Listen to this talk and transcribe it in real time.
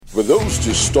For those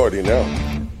just starting out,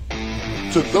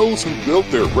 to those who built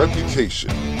their reputation.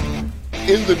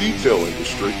 In the detail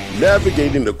industry,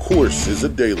 navigating the course is a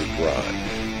daily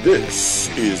grind. This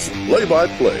is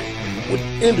Play-by-Play with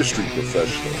industry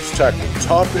professionals tackling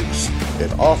topics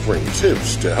and offering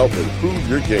tips to help improve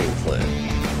your game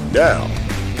plan. Now,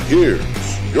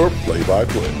 here's your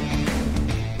play-by-play.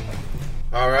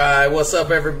 All right, what's up,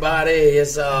 everybody?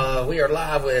 We are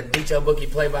live with Detail Bookie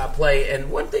Play-by-Play, and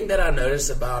one thing that I noticed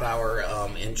about our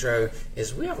intro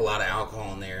is we have a lot of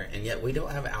alcohol in there, and yet we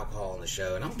don't have alcohol on the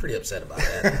show, and I'm pretty upset about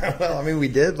that. Well, I mean, we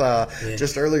did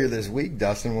just earlier this week,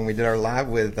 Dustin, when we did our live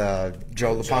with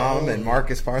Joe LaPalme and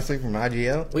Marcus Parsley from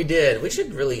IGL. We did. We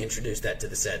should really introduce that to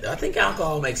the set, though. I think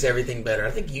alcohol makes everything better.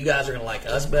 I think you guys are going to like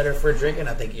us better if we're drinking.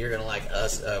 I think you're going to like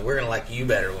us. We're going to like you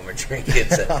better when we're drinking.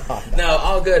 So. No,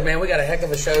 all good, man. We got a heck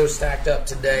of a show stacked up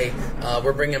today.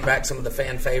 We're bringing back some of the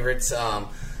fan favorites.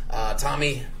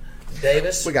 Tommy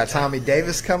Davis. We got Tommy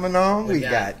Davis coming on. We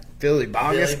got Billy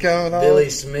Bogus coming on. Billy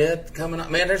Smith coming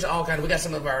on. Man, there's all kinds. We got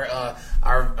some of our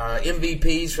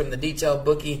MVPs from the Detail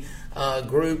Bookie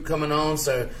group coming on.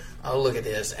 So, look at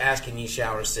this. Asking you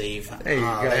shall receive. There you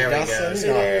go. There we go.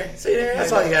 See there?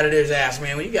 That's all you got to do is ask,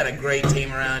 man. When you got a great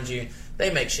team around you,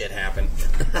 they make shit happen.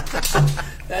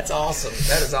 That's awesome.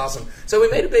 That is awesome. So we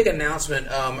made a big announcement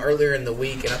earlier in the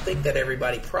week, and I think that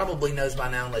everybody probably knows by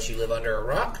now unless you live under a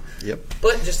rock. Yep.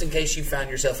 But just in case you found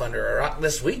yourself under a rock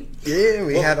this week. Yeah,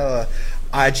 we had a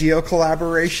IGL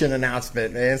collaboration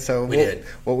announcement, man. So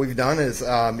what we've done is,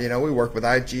 we work with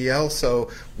IGL. So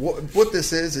what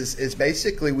this is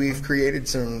basically we've created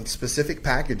some specific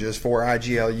packages for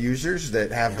IGL users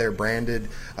that have their branded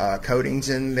coatings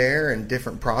in there and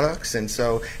different products. And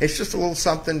so it's just a little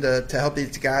something to help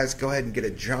these guys go ahead and get a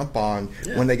jump on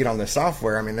when they get on the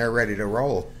software. I mean, they're ready to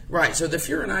roll. Right. So if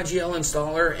you're an IGL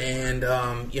installer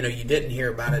and you didn't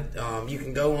hear about it, you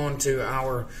can go on to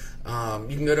our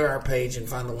page and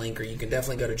find the link, or you can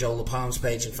definitely go to Joe LaPalme's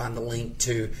page and find the link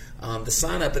to the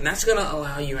sign up, and that's going to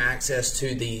allow you access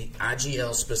to the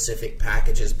IGL specific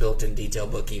packages built in Detail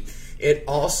Bookie. It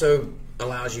also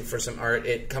allows you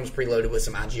it comes preloaded with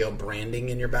some IGL branding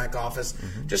in your back office.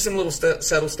 Mm-hmm. Just some little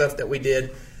subtle stuff that we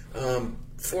did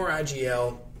for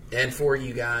IGL and for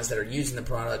you guys that are using the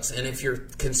products. And if you're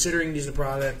considering using the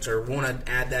products or want to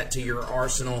add that to your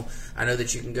arsenal, I know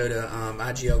that you can go to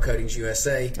IGL Coatings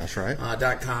USA. That's right.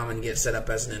 .com and get set up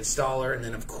as an installer. And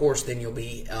then, of course, you'll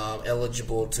be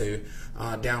eligible to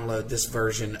download this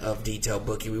version of Detail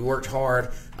Bookie. We worked hard.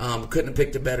 Couldn't have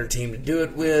picked a better team to do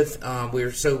it with.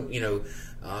 We're so,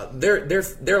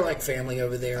 they're like family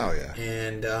over there. Oh yeah.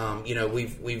 And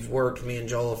we've worked. Me and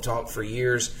Joel have talked for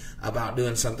years about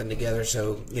doing something together.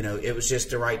 So it was just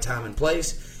the right time and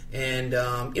place, and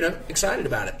excited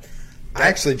about it. I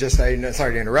actually sorry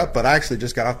to interrupt, but I actually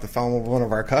just got off the phone with one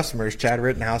of our customers, Chad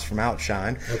Rittenhouse from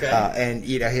Outshine. Okay. And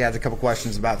he has a couple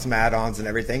questions about some add-ons and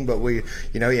everything, but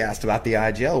he asked about the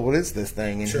IGL. What is this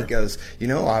thing? And Sure. He goes,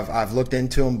 I've looked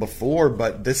into them before,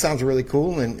 but this sounds really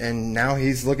cool. And now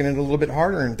he's looking at it a little bit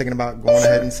harder and thinking about going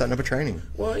ahead and setting up a training.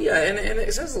 Well, yeah, and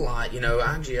it says a lot.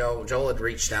 IGL, Joel had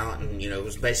reached out and,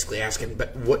 was basically asking,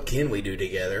 but what can we do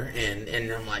together?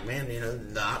 And I'm like, man,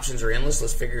 the options are endless.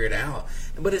 Let's figure it out.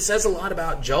 But it says a lot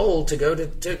about Joel to go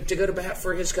to bat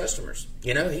for his customers.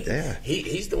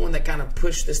 He's the one that kind of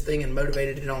pushed this thing and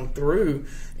motivated it on through,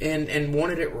 and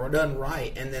wanted it done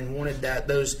right, and then wanted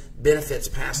those benefits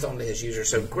passed on to his users.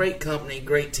 So great company,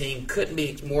 great team. Couldn't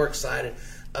be more excited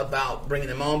about bringing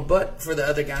them on. But for the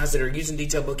other guys that are using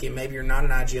Detail Bookie, and maybe you're not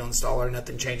an IGL installer,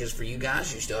 nothing changes for you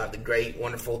guys. You still have the great,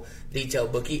 wonderful Detail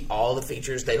Bookie. All the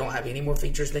features. They don't have any more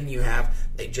features than you have.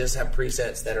 They just have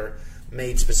presets that are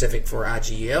made specific for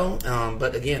IGL.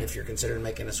 But again, if you're considering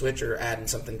making a switch or adding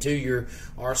something to your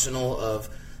arsenal of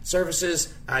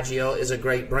services, IGL is a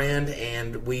great brand,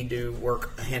 and we do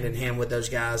work hand in hand with those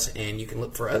guys, and you can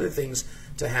look for other things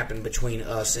to happen between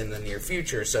us in the near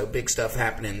future. So big stuff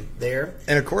happening there.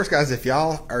 And of course, guys, if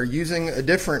y'all are using a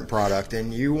different product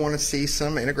and you want to see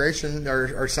some integration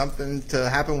or something to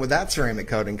happen with that ceramic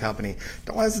coating company,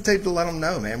 don't hesitate to let them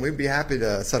know, man. We'd be happy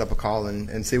to set up a call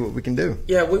and see what we can do.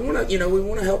 Yeah, we want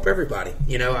to help everybody.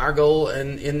 Our goal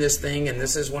in this thing, and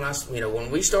this is when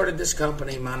we started this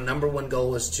company, my number one goal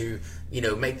was to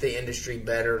make the industry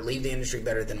better, leave the industry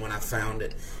better than when I found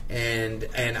it, and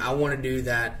I want to do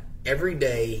that every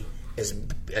day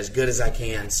as good as I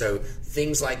can. So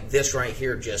things like this right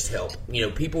here just help.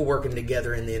 People working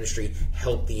together in the industry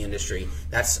help the industry.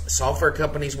 That's software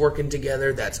companies working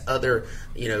together. That's other,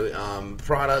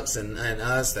 products and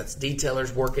us. That's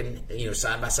detailers working,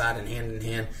 side by side and hand in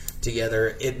hand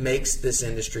together. It makes this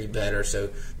industry better. So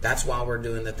that's why we're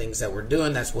doing the things that we're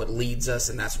doing. That's what leads us,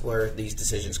 and that's where these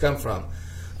decisions come from.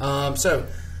 So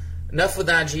enough with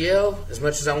IGL. As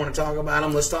much as I want to talk about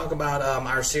them, let's talk about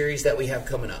our series that we have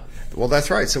coming up. Well, that's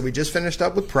right. So we just finished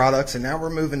up with products, and now we're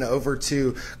moving over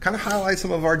to kind of highlight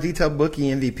some of our detailed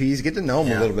booking MVPs, get to know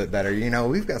them a little bit better.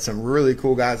 We've got some really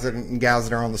cool guys and gals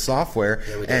that are on the software,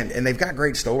 and they've got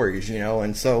great stories,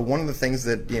 And so one of the things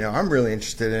that, I'm really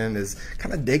interested in is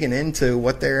kind of digging into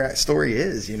what their story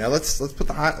is. Let's put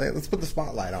the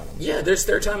spotlight on them. Yeah, there's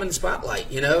their time in the spotlight,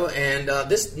 and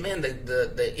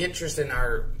the interest in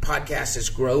our podcast is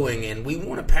growing, and we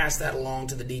want to pass that along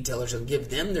to the detailers and give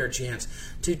them their chance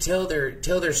to tell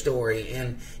their story.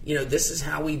 And this is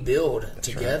how we build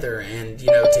together. Right. And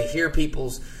to hear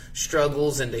people's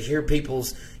struggles and to hear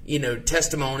people's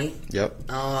testimony. Yep.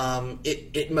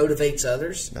 It motivates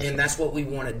others, and that's what we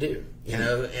want to do.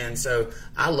 And so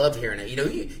I love hearing it.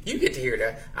 You get to hear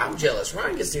that. I'm jealous.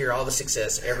 Ryan gets to hear all the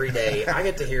success every day. I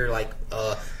get to hear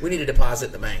we need a deposit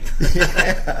in the bank.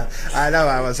 Yeah, I know.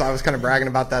 I was kind of bragging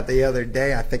about that the other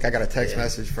day. I think I got a text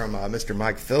message from Mr.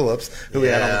 Mike Phillips, who we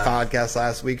had on the podcast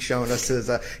last week, showing us his.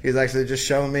 He was actually just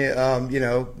showing me,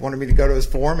 wanted me to go to his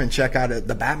forum and check out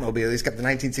the Batmobile. He's got the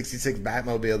 1966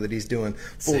 Batmobile that he's doing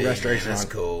full restoration on.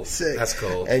 That's cool. Sick. That's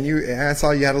cool. And I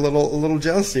saw you had a little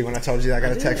jealousy when I told you that I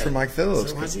got a text from Mike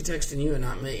Phillips. So why is he texting you and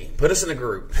not me? Put us in a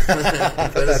group. Put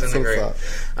us in a group.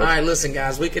 All right, listen,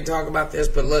 guys, we can talk about this,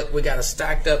 but look, we got a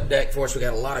stacked up deck for us. We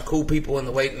got a lot of cool people in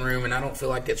the waiting room, and I don't feel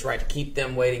like it's right to keep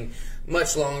them waiting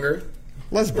much longer.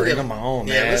 Let's bring them on,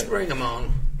 man. Yeah, let's bring them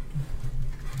on.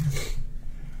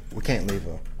 We can't leave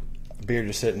a beer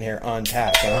just sitting here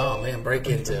untapped, huh? Oh, man, break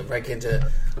into it.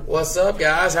 What's up,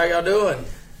 guys? How y'all doing?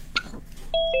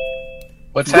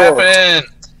 What's happening?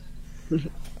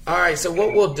 All right, so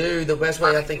what we'll do, the best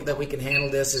way I think that we can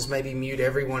handle this is maybe mute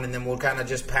everyone, and then we'll kind of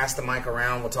just pass the mic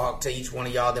around. We'll talk to each one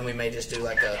of y'all, then we may just do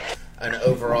like an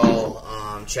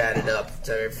overall chat it up.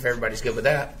 So if everybody's good with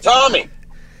that. Tommy!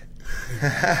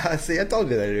 See, I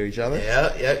told you they do each other.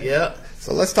 Yeah.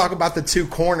 So let's talk about the two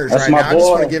corners That's right now. boy. I just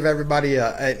want to give everybody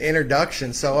an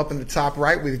introduction. So up in the top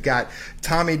right, we've got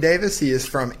Tommy Davis. He is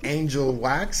from Angel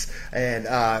Wax, and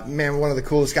one of the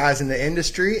coolest guys in the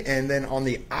industry. And then on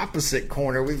the opposite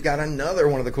corner, we've got another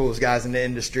one of the coolest guys in the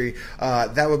industry.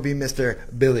 That would be Mr.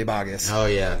 Billy Boggess. Oh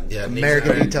yeah.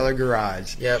 American Detailer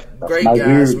Garage. Yep, great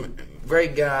guys.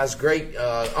 Great guys. Great,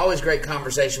 always great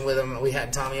conversation with them. We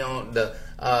had Tommy on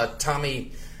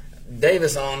Tommy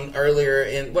Davis on earlier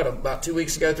about 2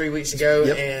 weeks ago, 3 weeks ago,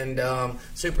 yep. And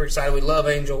super excited. We love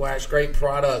Angel Wax, great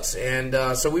products,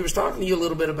 and so we was talking to you a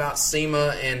little bit about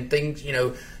SEMA and things,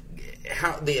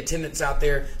 how the attendance out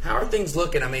there. How are things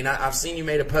looking? I mean, I've seen you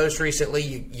made a post recently.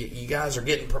 You guys are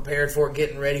getting prepared for it,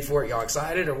 getting ready for it. Y'all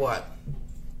excited or what?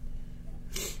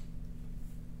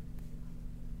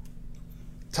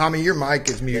 Tommy, your mic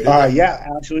is muted. Yeah,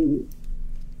 actually.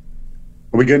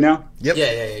 Are we good now? Yep.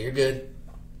 Yeah, you're good.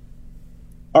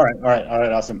 All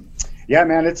right, awesome. Yeah,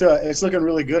 man, it's looking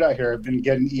really good out here. I've been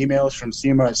getting emails from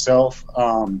SEMA itself,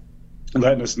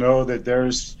 letting us know that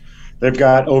they've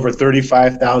got over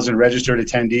 35,000 registered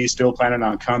attendees still planning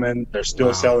on coming. They're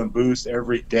still selling booths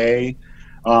every day.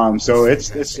 So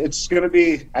it's going to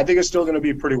be, I think it's still going to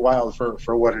be pretty wild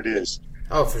for what it is.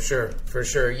 Oh, for sure.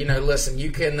 Listen,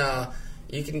 you can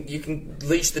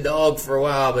leash the dog for a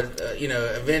while, but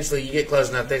eventually you get close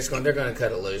enough, they're going to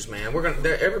cut it loose, man.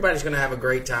 Everybody's going to have a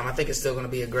great time. I think it's still going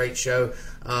to be a great show.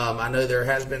 I know there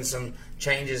has been some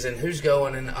changes in who's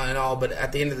going and all, but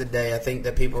at the end of the day, I think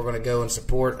that people are going to go and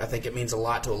support. I think it means a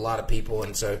lot to a lot of people,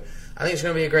 and so I think it's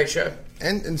going to be a great show.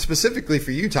 And specifically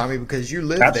for you, Tommy, because you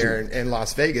live there in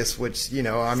Las Vegas, which,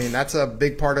 that's a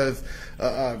big part of,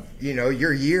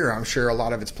 your year. I'm sure a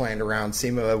lot of it's planned around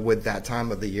SEMA with that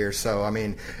time of the year. So,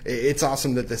 it's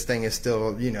awesome that this thing is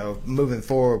still, moving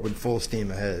forward with full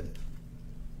steam ahead.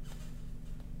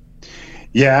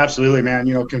 Yeah, absolutely, man.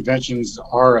 Conventions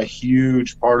are a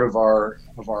huge part of our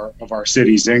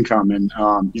city's income, and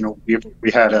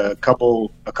we had a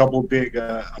couple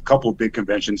big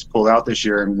conventions pulled out this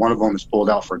year, and one of them is pulled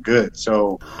out for good.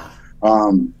 So,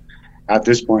 at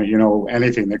this point,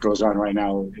 anything that goes on right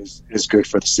now is good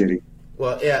for the city.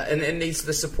 Well, yeah, and it needs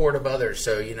the support of others.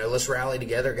 So, let's rally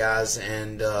together, guys,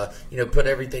 and, put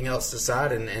everything else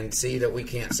aside and see that we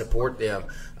can't support them.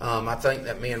 I think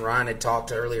that me and Ryan had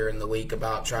talked earlier in the week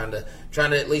about trying to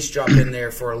at least drop in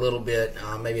there for a little bit,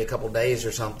 maybe a couple days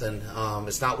or something.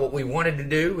 It's not what we wanted to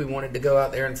do. We wanted to go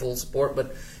out there in full support,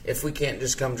 but if we can't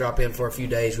just come drop in for a few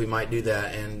days, we might do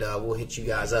that, and we'll hit you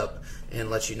guys up and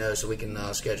let you know so we can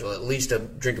schedule at least a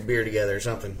drink of beer together or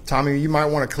something. Tommy, you might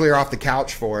want to clear off the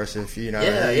couch for us if you know.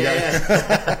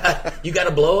 Yeah. You got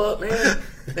a blow up, man?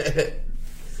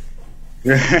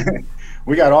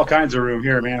 We got all kinds of room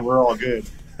here, man. We're all good.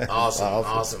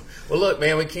 Awesome. Well, look,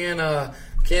 man, we can't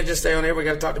just stay on here. We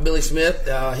got to talk to Billy Smith.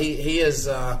 He is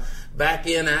back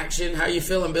in action. How you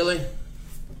feeling, Billy?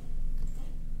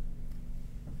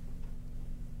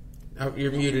 Oh,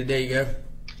 you're muted. There you go.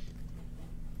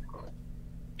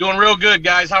 Doing real good,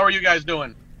 guys. How are you guys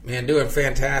doing? Man, doing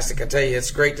fantastic. I tell you, it's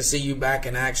great to see you back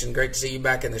in action. Great to see you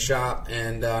back in the shop.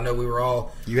 And I know we were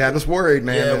all... You had us worried,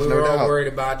 man. Yeah, There's we were all doubt. worried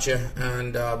about you.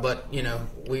 And but, we're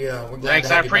glad Thanks.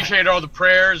 to have I appreciate all the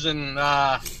prayers. And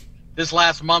this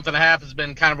last month and a half has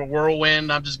been kind of a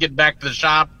whirlwind. I'm just getting back to the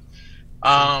shop.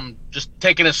 Just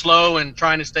taking it slow and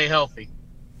trying to stay healthy.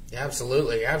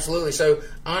 Absolutely. So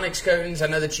Onyx Coatings, I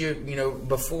know that you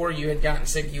before you had gotten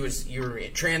sick, you were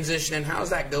transitioning.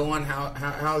 How's that going? How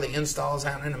are the installs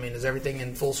happening? I mean, is everything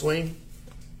in full swing?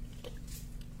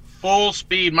 Full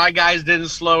speed. My guys didn't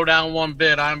slow down one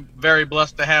bit. I'm very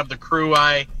blessed to have the crew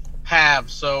I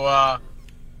have. So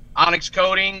Onyx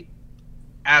Coating,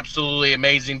 absolutely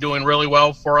amazing, doing really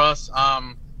well for us.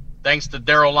 Thanks to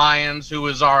Daryl Lyons, who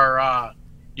is our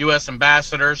U.S.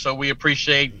 ambassador. So we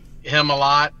appreciate him a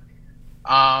lot.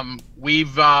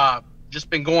 We've just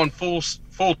been going full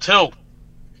tilt.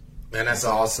 Man, that's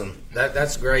awesome.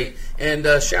 That's great. And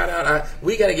shout out,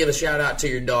 we got to give a shout out to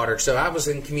your daughter. So I was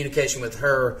in communication with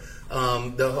her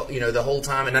the whole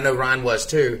time, and I know Ryan was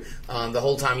too. The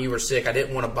whole time you were sick, I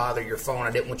didn't want to bother your phone.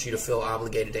 I didn't want you to feel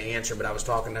obligated to answer, but I was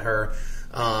talking to her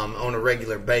on a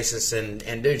regular basis,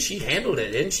 and dude, she handled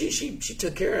it, didn't she? She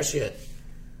took care of shit.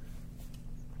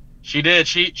 She did.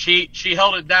 She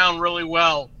held it down really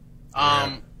well.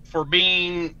 For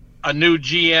being a new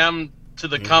GM to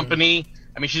the company.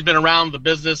 I mean, she's been around the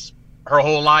business her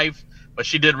whole life, but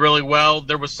she did really well.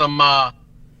 There was some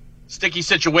sticky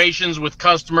situations with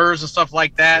customers and stuff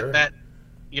like that that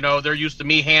they're used to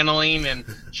me handling, and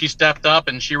she stepped up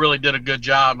and she really did a good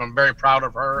job. I'm very proud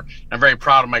of her. I'm very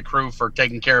proud of my crew for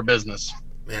taking care of business.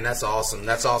 Man, that's awesome.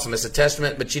 It's a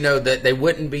testament, but that they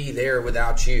wouldn't be there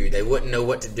without you. They wouldn't know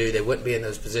what to do. They wouldn't be in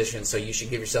those positions. So you should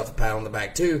give yourself a pat on the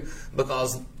back too,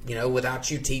 because without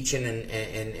you teaching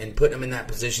and putting them in that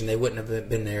position, they wouldn't have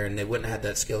been there, and they wouldn't have had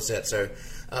that skill set. So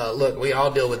look, we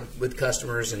all deal with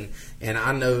customers, and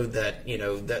I know that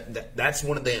that's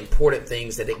one of the important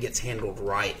things, that it gets handled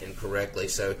right and correctly.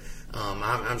 So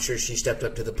I'm sure she stepped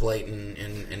up to the plate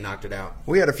and knocked it out.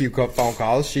 We had a few phone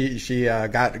calls. She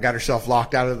got herself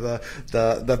locked out of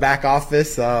the back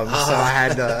office, so I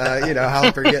had to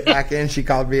help her get back in. She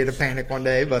called me in a panic one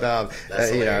day, but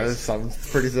it's something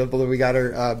pretty simple, and we got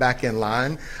her back in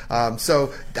line.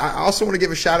 So I also want to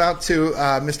give a shout out to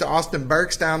Mr. Austin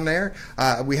Burks down there.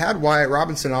 We had Wyatt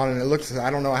Robinson on, and it looks, I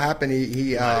don't know what happened.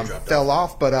 He fell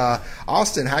off, but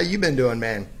Austin, how you been doing,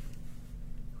 man?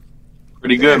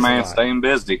 Pretty good, man. Staying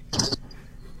busy.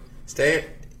 Staying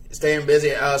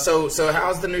busy. So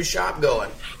how's the new shop going?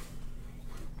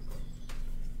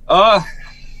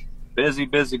 Busy.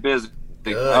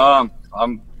 Good.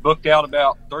 I'm booked out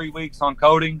about 3 weeks on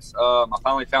coatings. I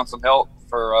finally found some help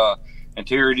for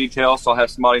interior details, so I'll have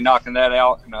somebody knocking that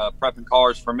out and prepping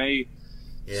cars for me.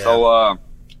 Yeah. So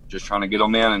just trying to get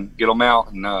them in and get them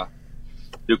out and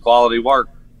do quality work.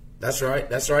 That's right.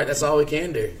 That's all we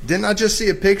can do. Didn't I just see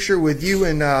a picture with you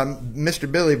and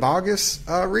Mr. Billy Bogus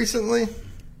recently?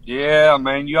 Yeah,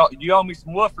 man. You owe me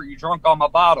some woofer. You drunk on my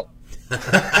bottle.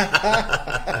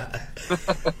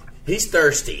 He's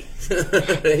thirsty.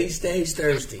 He's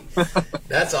thirsty.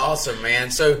 That's awesome,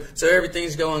 man. So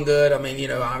everything's going good. I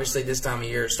mean, obviously this time of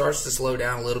year it starts to slow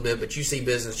down a little bit, but you see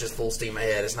business just full steam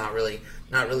ahead. It's not really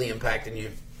impacting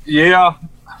you.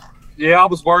 Yeah, I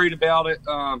was worried about it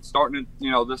starting,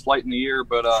 this late in the year,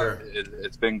 but sure.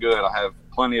 It's been good. I have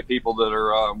plenty of people that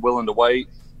are willing to wait.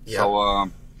 Yep.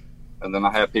 So, and then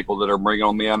I have people that are bringing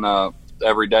them in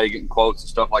every day, getting quotes and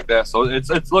stuff like that. So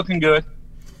it's looking good.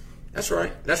 That's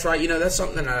right. That's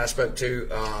something that I spoke to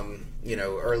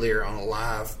earlier on a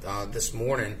live this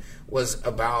morning was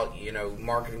about,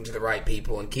 marketing to the right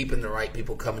people and keeping the right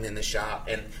people coming in the shop.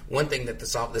 And one thing that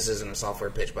this isn't a software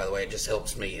pitch, by the way, it just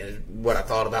helps me. And what I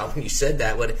thought about when you said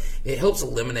that, but it helps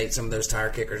eliminate some of those tire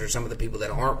kickers or some of the people that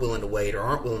aren't willing to wait or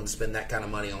aren't willing to spend that kind of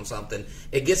money on something.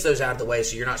 It gets those out of the way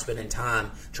so you're not spending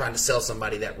time trying to sell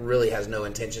somebody that really has no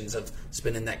intentions of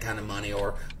spending that kind of money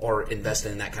or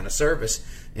investing in that kind of service.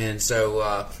 And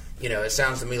so, it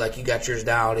sounds to me like you got yours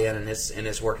dialed in and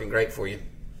it's working great for you.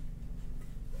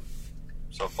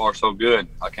 So far, so good.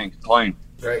 I can't complain.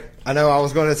 Right. I know. I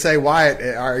was going to say,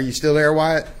 Wyatt, are you still there,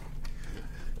 Wyatt?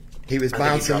 He was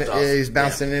bouncing. He's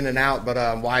bouncing in and out,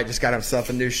 but Wyatt just got himself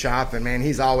a new shop, and man,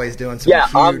 he's always doing some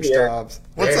huge jobs.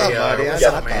 What's up, buddy? What's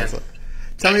up, man?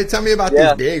 Tell me about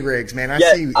these big rigs, man. I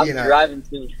see. I'm driving to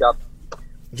the shop.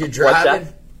 You're driving.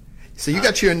 So you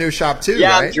got you a new shop too,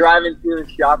 yeah, right? I'm driving to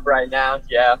the shop right now.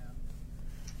 Yeah.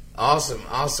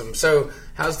 Awesome. So,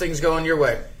 how's things going your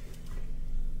way?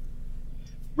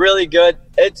 Really good.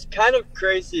 It's kind of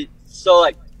crazy. So,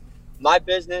 my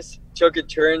business took a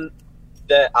turn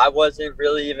that I didn't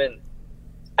really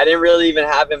even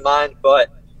have in mind, but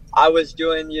I was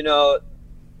doing,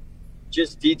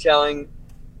 just detailing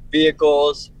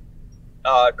vehicles,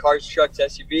 cars, trucks,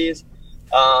 SUVs,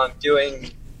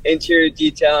 doing interior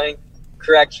detailing,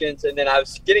 corrections, and then I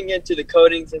was getting into the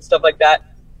coatings and stuff like that.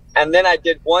 And then I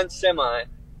did one semi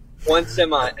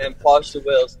and polished the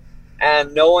wheels.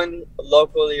 And no one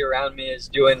locally around me is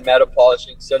doing metal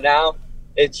polishing. So now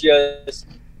it's just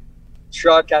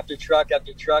truck after truck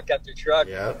after truck after truck.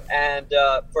 Yep. And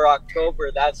for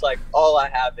October, that's all I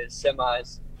have is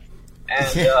semis.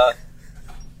 And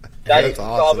that's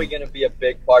probably going to be a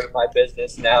big part of my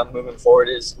business now moving forward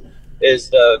is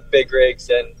the big rigs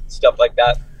and stuff like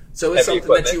that. So it's something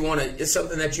that you want to. It's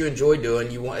something that you enjoy doing.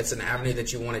 It's an avenue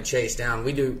that you want to chase down.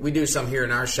 We do some here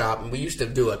in our shop, and we used to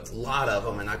do a lot of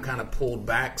them, and I kind of pulled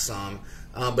back some.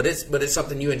 But it's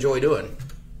something you enjoy doing.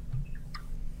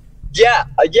 Yeah.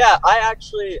 I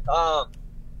actually, I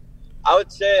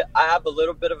would say I have a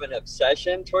little bit of an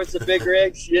obsession towards the big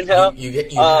rigs. You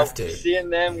have to. Seeing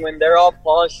them when they're all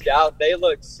polished out, they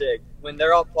look sick. When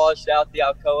they're all polished out, the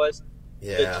Alcoas,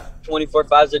 the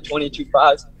 24.5s, the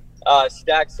 22.5s.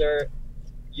 Stacks are,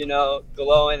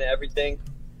 glowing and everything.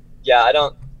 Yeah,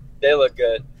 they look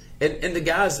good. And the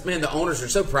guys, man, the owners are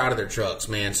so proud of their trucks,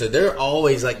 man. So they're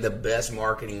always the best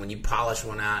marketing when you polish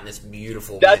one out and it's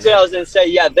beautiful. That's what I was going to say.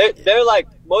 Yeah, they're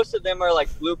most of them are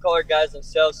blue collar guys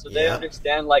themselves. So they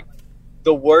understand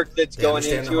the work that's going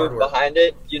into it behind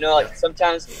it.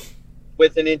 Sometimes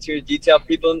with an interior detail,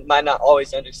 people might not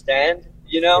always understand,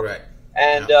 Correct.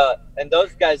 And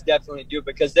those guys definitely do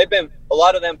because a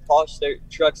lot of them polish their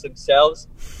trucks themselves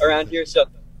around here. So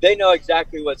they know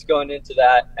exactly what's going into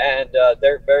that. And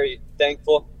they're very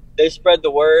thankful. They spread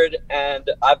the word. And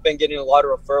I've been getting a lot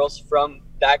of referrals from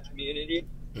that community.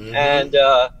 Mm-hmm. And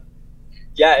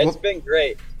it's been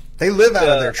great. They live out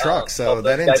of their trucks. So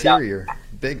that interior,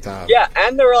 big time. Yeah.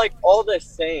 And they're all the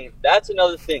same. That's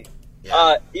another thing.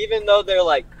 Yeah. Even though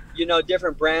they're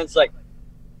different brands,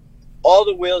 all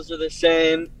the wheels are the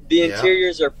same. The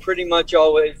interiors are pretty much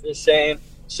always the same.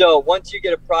 So once you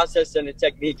get a process and a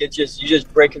technique, you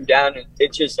just break them down, and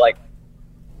it's just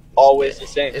always the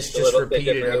same. It's just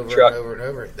repeated over and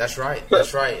over. That's right.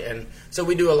 And so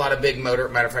we do a lot of big motor.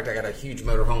 Matter of fact, I got a huge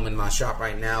motor home in my shop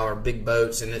right now, or big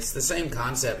boats, and it's the same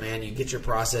concept, man. You get your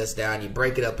process down, you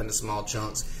break it up into small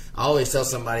chunks. I always tell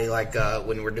somebody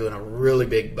when we're doing a really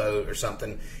big boat or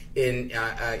something.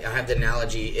 I have the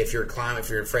analogy: if you're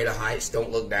afraid of heights,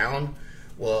 don't look down.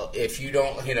 Well, if you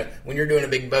don't, when you're doing a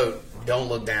big boat, don't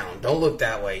look down. Don't look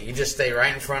that way. You just stay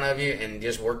right in front of you and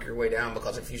just work your way down.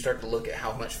 Because if you start to look at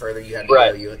how much further you have to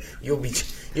go, you'll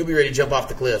be ready to jump off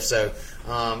the cliff. So,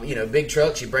 big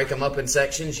trucks, you break them up in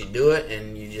sections, you do it,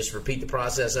 and you just repeat the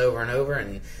process over and over.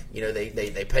 And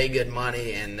they pay good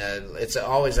money, and it's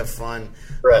always a fun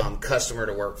customer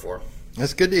to work for.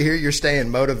 It's good to hear you're staying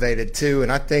motivated too, and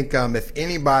I think if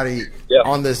anybody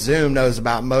on this Zoom knows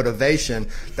about motivation,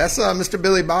 that's Mr.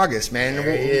 Billy Boggess, man.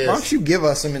 Why don't you give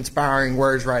us some inspiring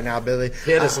words right now, Billy?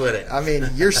 Hit us with it. I mean,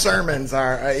 your sermons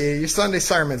are your Sunday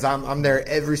sermons. I'm there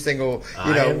every single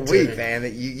week,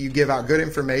 man. You give out good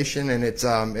information, and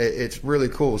it's really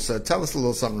cool. So tell us a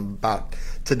little something about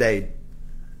today.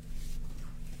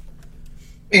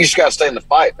 You just got to stay in the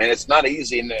fight, man. It's not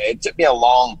easy, and it took me a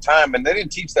long time, and they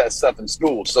didn't teach that stuff in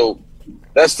school. So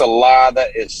that's the lie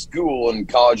that is school and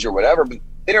college or whatever, but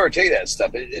they never tell you that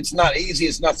stuff. It's not easy.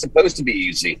 It's not supposed to be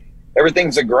easy.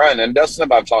 Everything's a grind, and Dustin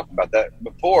and I have talked about that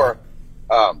before,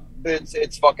 but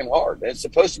it's fucking hard. It's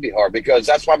supposed to be hard because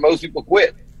that's why most people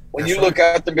quit. When you look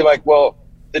at them and be like, well,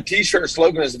 the T-shirt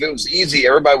slogan is, if it was easy,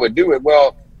 everybody would do it.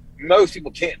 Well, most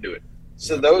people can't do it.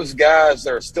 So those guys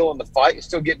that are still in the fight,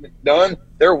 still getting it done,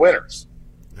 they're winners.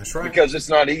 That's right. Because it's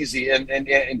not easy,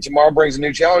 and tomorrow brings a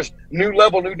new challenge, new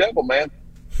level, new devil, man.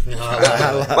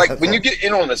 Like when you get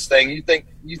in on this thing, you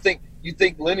think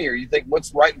linear. You think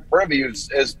what's right in front of you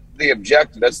is the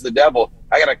objective. That's the devil.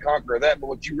 I got to conquer that. But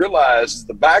what you realize is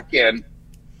the back end.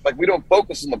 Like, we don't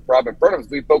focus on the problem in front of us.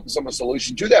 We focus on the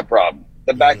solution to that problem.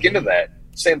 The back end of that.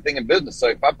 Same thing in business. So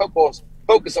if I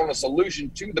focus on a solution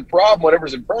to the problem,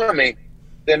 whatever's in front of me,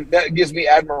 then that gives me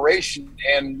admiration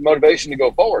and motivation to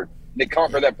go forward and to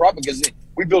conquer that problem, because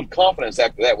we build confidence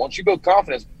after that. Once you build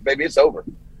confidence, baby, it's over.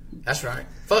 That's right.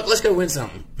 Fuck, let's go win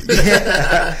something. and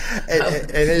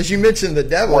as you mentioned, the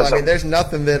devil. I mean, there's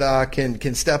nothing that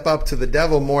can step up to the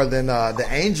devil more than the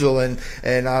angel. And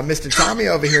Mr. Tommy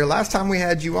over here. Last time we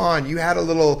had you on, you had a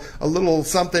little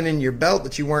something in your belt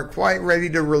that you weren't quite ready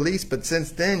to release, but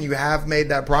since then you have made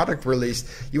that product release.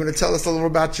 You want to tell us a little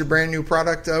about your brand new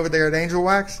product over there at Angel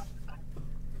Wax?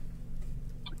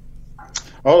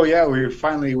 Oh yeah, we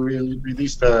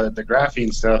released the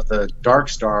graphene stuff, the Dark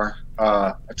Star.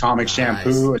 Atomic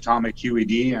shampoo, atomic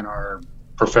QED, and our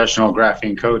professional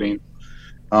graphene coating.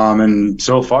 And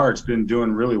so far it's been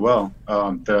doing really well.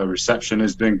 The reception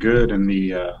has been good, and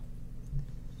the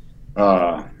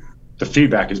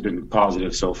feedback has been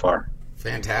positive so far.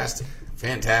 Fantastic,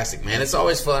 man. It's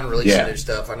always fun releasing new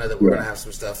stuff. I know that we're going to have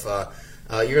some stuff.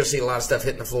 You're going to see a lot of stuff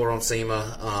hitting the floor on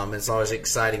SEMA. It's always an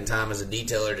exciting time as a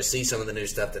detailer to see some of the new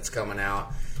stuff that's coming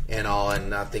out and all.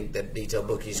 And I think that Detail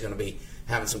Bookie is going to be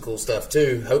having some cool stuff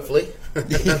too, hopefully.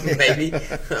 Maybe.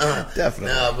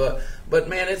 Definitely. But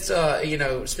man, it's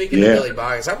speaking to Billy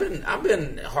Boggs, I've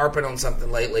been harping on something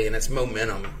lately, and it's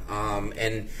momentum.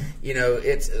 And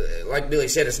it's like Billy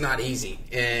said, it's not easy,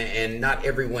 and not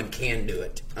everyone can do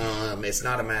it. It's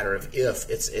not a matter of if.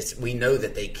 It's we know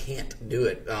that they can't do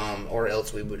it, or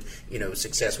else we would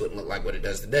success wouldn't look like what it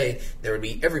does today. There would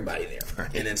be everybody there,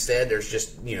 right. And instead there's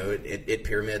just it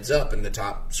pyramids up and the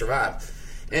top survive.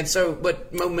 And so,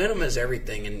 but momentum is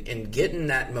everything, and getting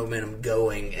that momentum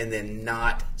going, and then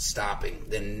not stopping,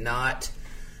 then not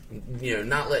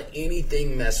let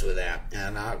anything mess with that.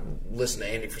 And I listened to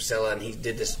Andy Frisella, and he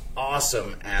did this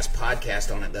awesome ass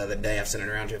podcast on it the other day. I've sent it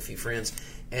around to a few friends,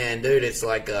 and dude, it's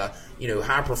like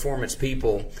high performance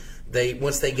people.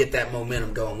 Once they get that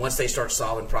momentum going, once they start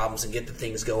solving problems and get the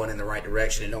things going in the right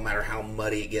direction, and no matter how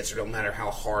muddy it gets, or no matter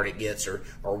how hard it gets, or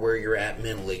where you're at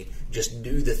mentally, just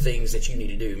do the things that you need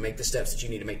to do, make the steps that you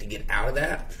need to make to get out of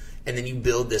that, and then you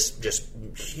build this just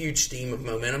huge steam of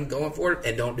momentum going for it,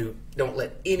 and don't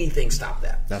let anything stop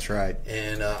that. That's right.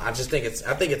 And I think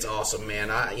it's awesome, man.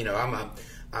 I'm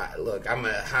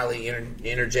a highly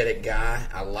energetic guy.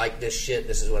 I like this shit.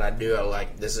 This is what I do.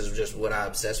 This is just what I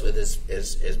obsess with is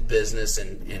business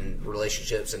and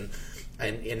relationships, and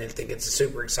I think it's a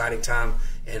super exciting time,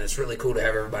 and it's really cool to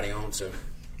have everybody on. So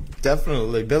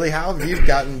definitely, Billy. How have you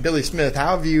gotten, Billy Smith?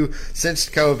 How have you, since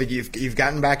COVID, you've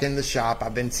gotten back in the shop?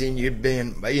 I've been seeing you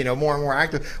being more and more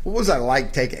active. What was that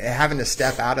like having to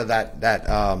step out of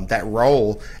that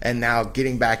role and now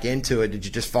getting back into it? Did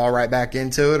you just fall right back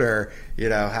into it, or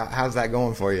how's that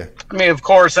going for you? I mean, of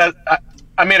course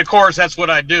that's what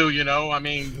I do. I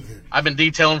mean, I've been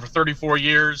detailing for 34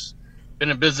 years, been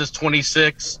in business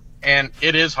 26, and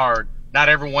it is hard. Not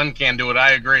everyone can do it.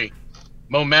 I agree.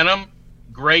 Momentum.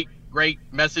 Great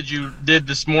message you did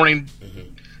this morning,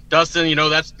 Dustin.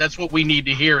 That's what we need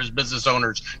to hear as business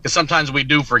owners, because sometimes we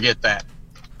do forget that.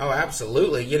 Oh,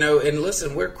 absolutely. And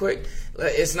listen, we're quick.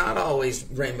 It's not always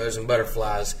rainbows and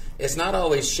butterflies. It's not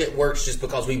always shit works just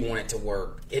because we want it to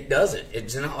work. It doesn't.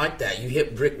 It's not like that. You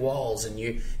hit brick walls, and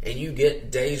you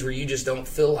get days where you just don't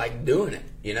feel like doing it.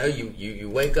 You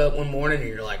wake up one morning and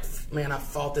you're like, man, I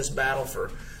fought this battle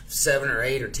for 7 or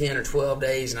 8 or 10 or 12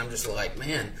 days, and I'm just like,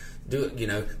 man, do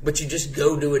it, but you just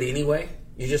go do it anyway.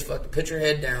 You just fucking put your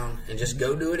head down and just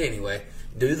go do it anyway.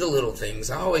 Do the little things.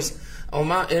 I always on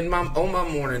my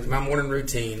morning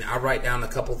routine, I write down a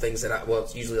couple things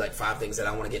it's usually like 5 things that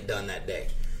I want to get done that day,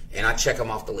 and I check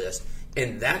them off the list.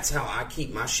 And that's how I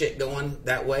keep my shit going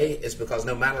that way, is because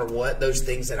no matter what, those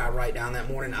things that I write down that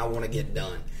morning, I want to get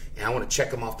done. And I want to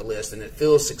check them off the list, and it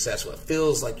feels successful. It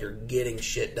feels like you're getting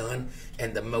shit done,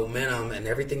 and the momentum and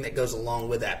everything that goes along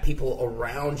with that. People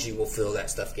around you will feel that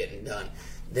stuff getting done.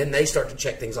 Then they start to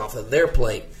check things off of their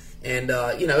plate, and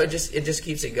it just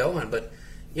keeps it going. But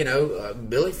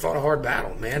Billy fought a hard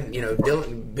battle, man.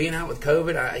 Dylan, being out with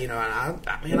COVID,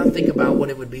 I think about what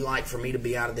it would be like for me to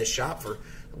be out of this shop for.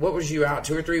 What was you out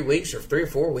 2 or 3 weeks, or 3 or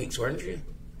 4 weeks, weren't you?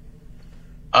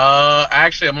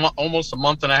 Actually, almost a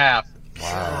month and a half.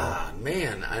 Wow,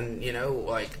 man, and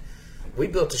like we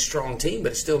built a strong team,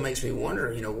 but it still makes me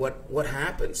wonder, what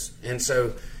happens. And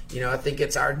so, I think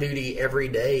it's our duty every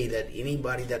day that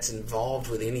anybody that's involved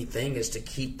with anything is to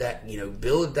keep that,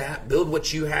 build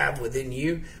what you have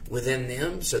within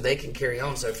them, so they can carry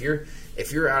on. So if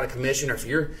you're out of commission, or if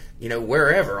you're,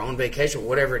 wherever on vacation,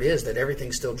 whatever it is, that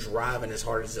everything's still driving as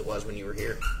hard as it was when you were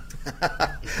here.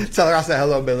 Tell her I said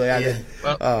hello, Billy. I Yeah. did.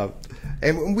 Well,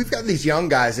 And we've got these young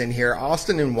guys in here,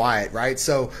 Austin and Wyatt, right?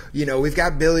 So, we've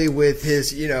got Billy with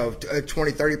his,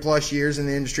 20, 30 plus years in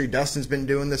the industry. Dustin's been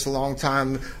doing this a long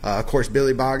time. Of course,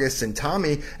 Billy Bogus and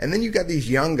Tommy. And then you've got these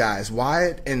young guys,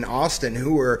 Wyatt and Austin,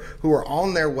 who are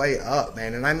on their way up,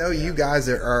 man. And I know you guys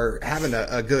are having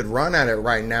a good run at it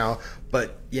right now.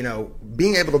 But,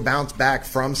 being able to bounce back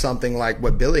from something like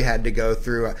what Billy had to go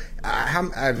through,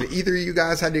 have either of you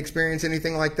guys had to experience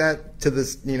anything like that to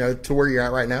this, to where you're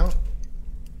at right now?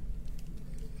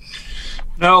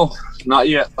 No, not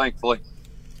yet, thankfully.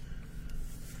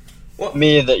 Well,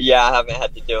 I haven't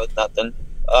had to deal with nothing.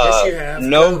 Yes, you have.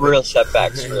 No COVID. real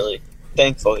setbacks, really.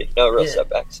 Thankfully, no real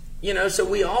setbacks. So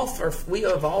we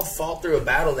have all fought through a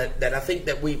battle that I think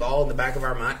that we've all in the back of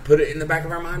our mind, put it in the back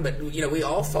of our mind, but we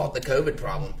all fought the COVID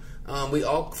problem. We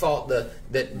all fought the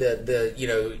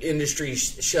industry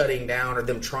shutting down, or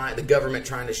the government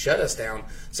trying to shut us down.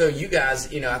 So you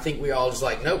guys, I think we all just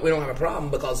like, nope, we don't have a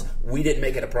problem, because we didn't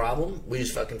make it a problem. We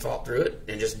just fucking fought through it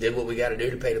and just did what we got to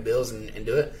do to pay the bills and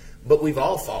do it. But we've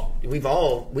all fought.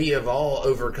 We have all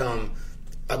overcome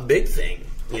a big thing.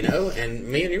 And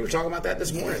me and you were talking about that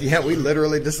this morning. Yeah, we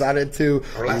literally decided to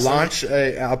launch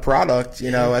a product,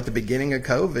 at the beginning of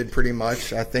COVID, pretty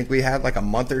much. I think we had like a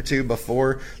month or two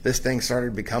before this thing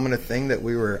started becoming a thing that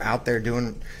we were out there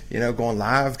doing, going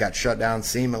live. Got shut down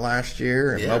SEMA last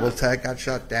year, and Mobile Tech got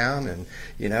shut down. And,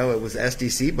 it was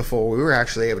SDC before we were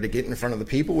actually able to get in front of the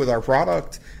people with our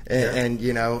product.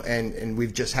 And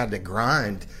we've just had to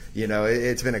grind.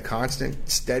 It's been a constant,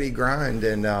 steady grind,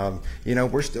 and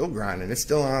we're still grinding. It's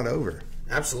still not over.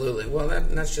 Absolutely. Well,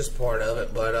 that's just part of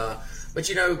it. But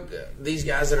these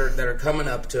guys that are coming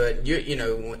up to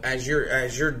it, as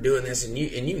you're doing this, and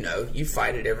you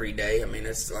fight it every day. I mean,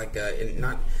 it's like it's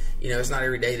not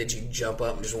every day that you jump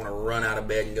up and just want to run out of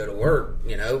bed and go to work.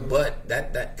 But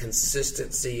that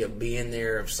consistency of being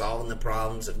there, of solving the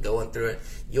problems, of going through it,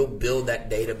 you'll build that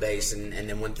database, and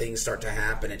then when things start to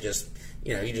happen, it just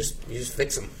you just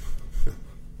fix them.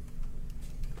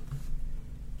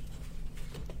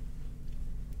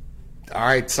 All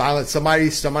right, silent.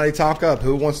 Somebody talk up.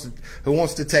 Who wants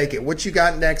to take it? What you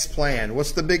got next planned?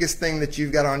 What's the biggest thing that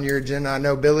you've got on your agenda? I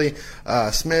know Billy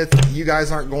Smith, you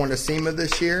guys aren't going to SEMA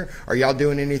this year. Are y'all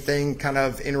doing anything kind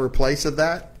of in replace of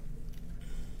that?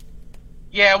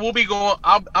 Yeah, we'll be going.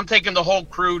 I'm taking the whole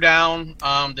crew down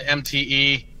to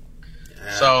MTE.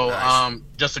 So nice.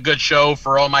 Just a good show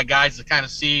for all my guys to kind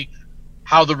of see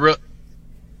how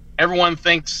everyone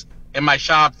thinks in my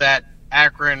shop that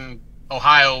Akron,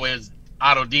 Ohio is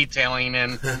auto detailing,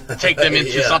 and to take them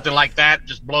into something like that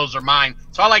just blows their mind.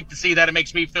 So I like to see that. It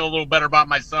makes me feel a little better about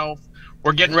myself.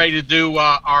 We're getting ready to do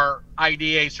our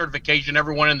IDA certification.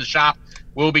 Everyone in the shop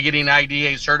will be getting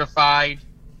IDA certified,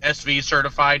 SV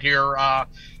certified here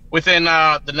within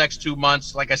the next 2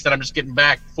 months. Like I said, I'm just getting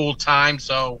back full time,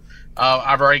 so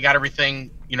I've already got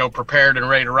everything prepared and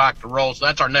ready to rock and roll. So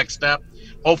that's our next step.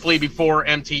 Hopefully before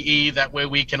MTE, that way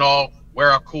we can all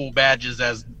wear our cool badges,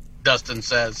 as Dustin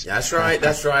says. Yeah, that's right.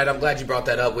 That's right. I'm glad you brought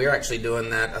that up. We're actually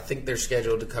doing that. I think they're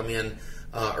scheduled to come in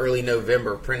early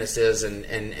November, apprentices,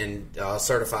 and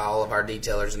certify all of our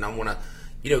detailers. And I want to,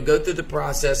 go through the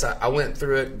process. I went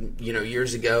through it,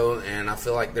 years ago, and I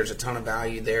feel like there's a ton of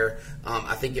value there.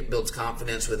 I think it builds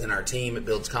confidence within our team. It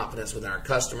builds confidence within our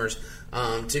customers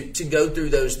to go through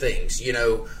those things.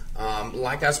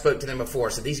 Like I spoke to them before,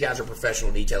 so these guys are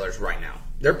professional detailers right now.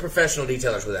 They're professional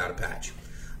detailers without a patch,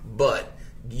 but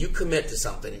you commit to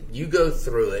something, you go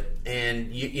through it,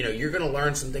 and you're going to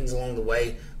learn some things along the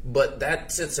way. But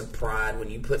that sense of pride when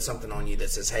you put something on you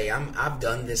that says, "Hey, I've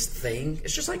done this thing."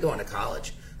 It's just like going to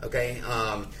college. Okay,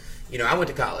 I went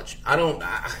to college.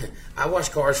 I wash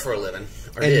cars for a living.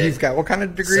 And you've got what kind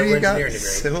of degree you got?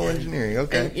 Civil engineering.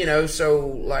 Okay. And,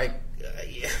 so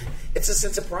it's a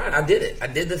sense of pride. I did it. I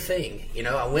did the thing.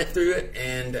 I went through it,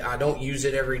 and I don't use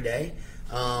it every day.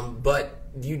 But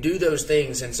you do those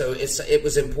things, and so it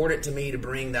was important to me to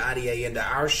bring the IDA into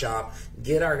our shop,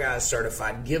 get our guys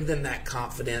certified, give them that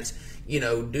confidence,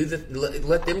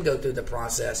 let them go through the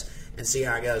process, and see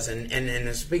how it goes.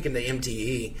 And speaking to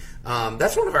MTE,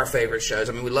 that's one of our favorite shows.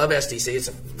 I mean, we love STC. It's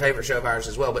a favorite show of ours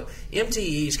as well. But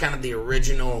MTE is kind of the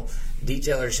original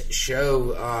detailers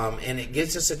show, and it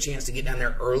gives us a chance to get down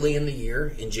there early in the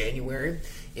year in January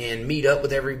and meet up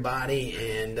with everybody.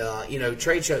 And,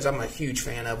 trade shows I'm a huge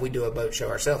fan of. We do a boat show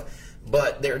ourselves.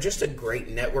 But they're just a great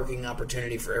networking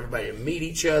opportunity for everybody to meet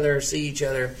each other, see each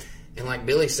other. And like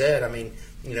Billy said, I mean,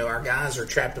 our guys are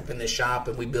trapped up in this shop,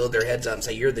 and we build their heads up and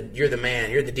say, you're the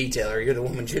man, you're the detailer, you're the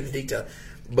woman, you're the detailer.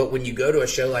 But when you go to a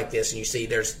show like this and you see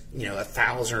there's,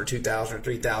 1,000 or 2,000 or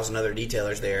 3,000 other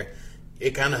detailers there,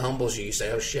 it kind of humbles you. You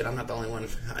say, oh, shit, I'm not the only one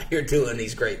here doing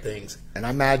these great things. And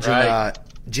I imagine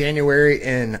January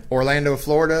in Orlando,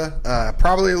 Florida,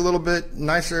 probably a little bit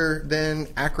nicer than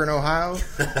Akron, Ohio.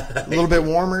 A little bit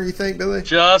warmer, you think, Billy?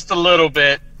 Just a little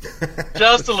bit.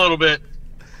 Just a little bit.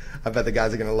 I bet the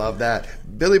guys are going to love that.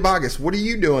 Billy Boggess, what are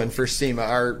you doing for SEMA?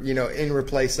 Or, in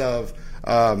replace of,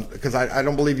 because I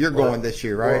don't believe you're going this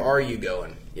year, right? Or are you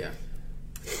going? Yeah.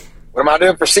 What am I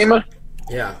doing for SEMA?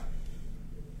 Yeah.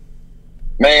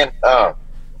 Man, I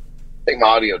think my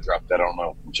audio dropped. I don't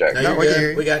know. Check. No,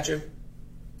 we got you.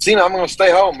 SEMA, I'm going to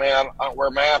stay home, man. I don't wear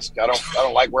a mask. I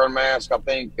don't like wearing a mask. I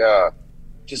think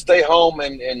just stay home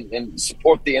and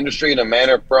support the industry in a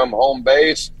manner from home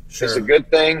base. Sure. It's a good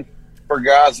thing for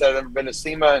guys that have never been to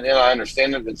SEMA, and I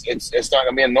understand that it's not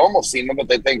going to be a normal SEMA, but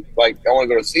they think, like, I want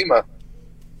to go to SEMA.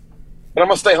 But I'm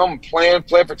going to stay home and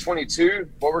plan for 22,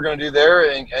 what we're going to do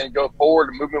there, and go forward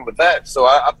and movement with that. So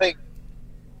I think,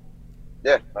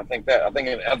 yeah, I think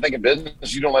in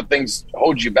business, you don't let things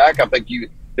hold you back. I think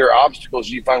there are obstacles,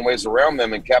 you find ways around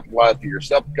them and capitalize for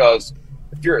yourself, because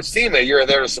if you're at SEMA, you're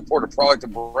there to support a product, a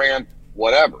brand,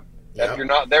 whatever. Yep. If you're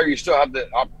not there, you still have the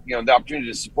opportunity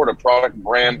to support a product,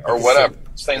 brand, or whatever.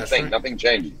 Same thing. Right. Nothing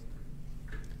changes.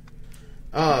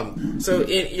 So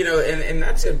and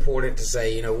that's important to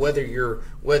say, whether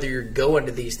you're going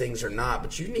to these things or not,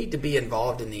 but you need to be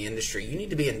involved in the industry. You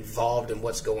need to be involved in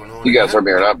what's going on. You guys are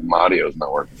bearing up. My audio's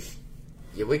not working.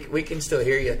 Yeah, we can still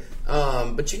hear you.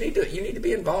 But you need to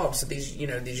be involved. So these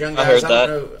young I guys. heard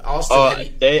that.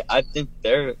 Austin, I think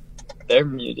they're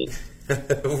muted.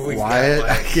 Wyatt,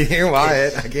 I can hear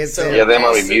Wyatt. I can't say. Yeah, they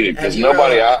might be muted because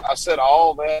nobody. I said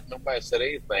all that. Nobody said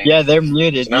anything. Yeah, they're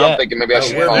muted. So now I'm thinking maybe I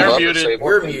should call up and say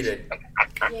we're muted.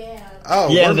 Yeah. Oh,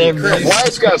 yeah, they're muted.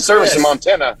 Wyatt's got service in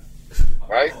Montana,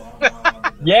 right?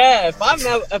 Yeah, if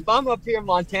I'm up here in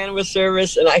Montana with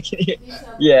service and I can hear,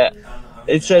 yeah,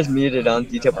 it says muted on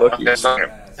Detail Bookie.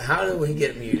 How do we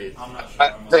get muted?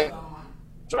 I think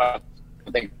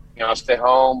I'll stay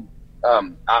home.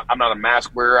 I'm not a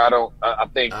mask wearer. I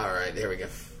think. All right, there we go.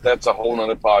 That's a whole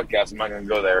nother podcast. I'm not going to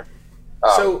go there.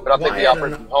 But I think we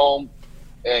operate from home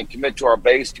and commit to our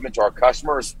base, commit to our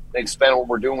customers, and expand what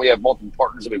we're doing. We have multiple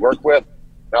partners that we work with,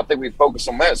 and I think we focus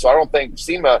on that. So I don't think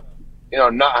SEMA,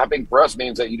 not happening for us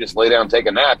means that you just lay down and take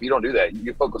a nap. You don't do that.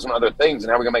 You focus on other things,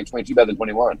 and how we're going to make 22 better than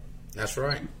 21. That's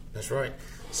right.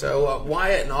 So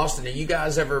Wyatt and Austin, have you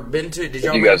guys ever been to? Did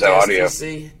y'all you guys have audio?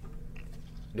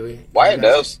 Do we? Wyatt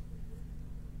does.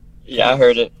 Yeah, I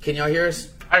heard it. Can y'all hear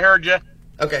us? I heard you.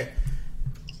 Okay.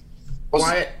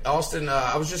 Wyatt, Austin,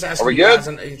 I was just asking you guys,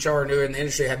 which are new in the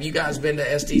industry, have you guys been to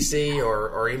STC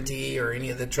or MTE or any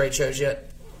of the trade shows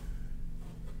yet?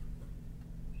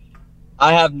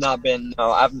 I have not been.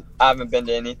 No, I haven't been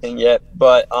to anything yet.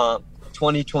 But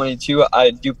 2022,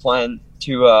 I do plan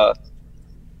to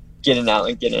getting out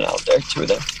there to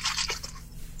them.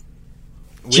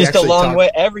 Just a long way.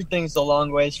 Everything's a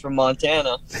long ways from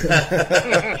Montana.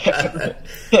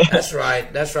 That's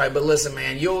right. But listen,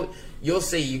 man, you'll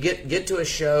see. You get to a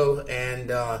show and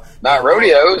not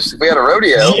rodeos. We had a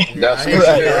rodeo.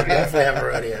 Definitely have a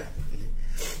rodeo.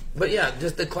 But yeah,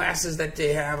 just the classes that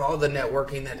they have, all the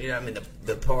networking that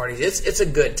the parties. It's a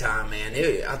good time, man.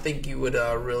 I think you would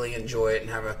really enjoy it and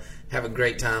have a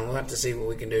great time. We'll have to see what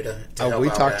we can do to help we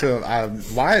out talked that.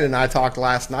 to Wyatt and I talked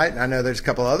last night, and I know there's a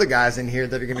couple other guys in here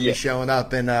that are going to be showing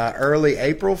up in early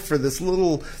April for this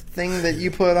little thing that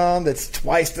you put on that's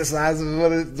twice the size of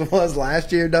what it was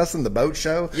last year, Dustin, the boat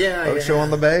show. Boat show on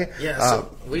the bay. Yeah,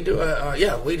 so we do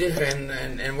we did,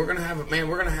 and we're gonna have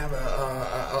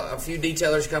a few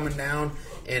detailers coming down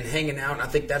and hanging out, and I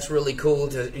think that's really cool.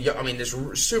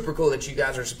 It's super cool that you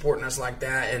guys are supporting us like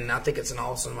that, and I think it's an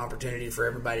awesome opportunity for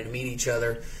everybody to meet each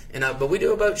other. And but we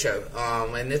do a boat show,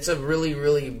 and it's a really,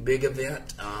 really big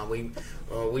event.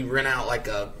 we rent out like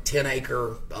a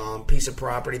 10-acre piece of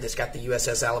property that's got the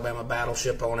USS Alabama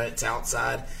battleship on it. It's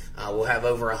outside. We'll have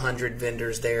over 100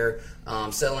 vendors there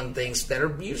selling things that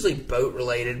are usually boat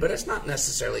related, but it's not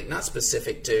necessarily not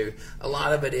specific to. A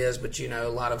lot of it is, but a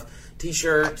lot of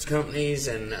T-shirts companies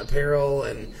and apparel,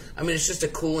 and I mean it's just a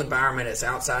cool environment. It's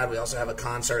outside. We also have a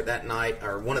concert that night,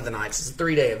 or one of the nights. It's a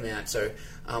 3-day event, so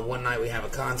one night we have a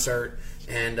concert.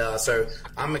 And so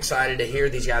I'm excited to hear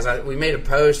these guys. We made a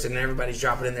post, and everybody's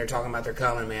dropping in there talking about their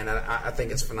coming, man. I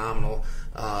think it's phenomenal.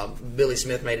 Billy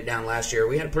Smith made it down last year.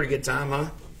 We had a pretty good time, huh?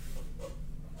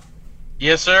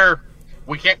 Yes, sir.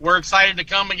 We're excited to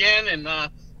come again, and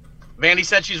Vandy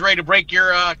said she's ready to break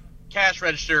your cash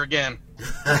register again.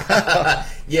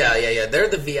 Yeah. They're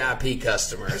the VIP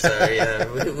customers, so yeah,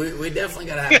 we definitely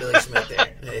got to have Billy Smith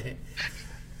there.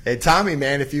 Hey Tommy,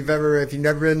 man, if you've never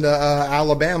been to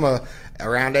Alabama,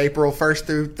 around April 1st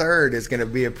through 3rd is going to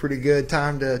be a pretty good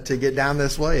time to get down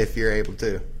this way if you're able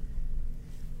to.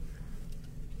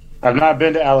 I've not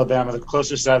been to Alabama. The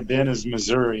closest I've been is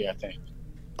Missouri, I think.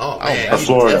 Oh man,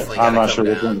 Florida. I'm not sure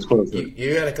which one's closer.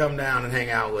 You got to come down and hang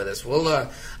out with us.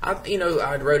 Well, I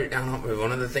wrote it down.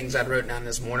 One of the things I wrote down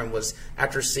this morning was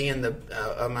after seeing the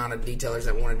amount of detailers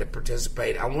that wanted to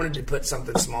participate, I wanted to put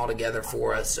something small together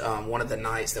for us. One of the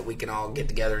nights that we can all get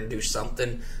together and do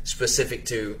something specific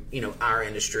to our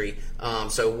industry.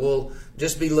 So we'll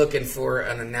just be looking for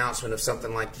an announcement of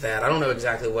something like that. I don't know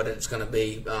exactly what it's going to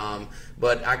be,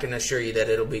 but I can assure you that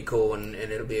it'll be cool and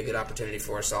it'll be a good opportunity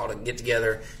for us all to get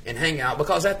together and hang out.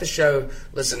 Because at the show,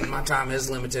 listen, my time is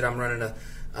limited. I'm running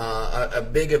a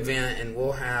big event, and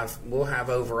we'll have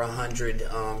over 100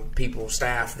 people,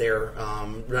 staff there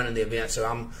running the event. So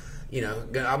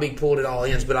I'll be pulled at all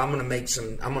ends, but I'm gonna make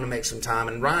some time,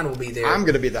 and Ryan will be there. I'm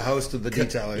gonna be the host of the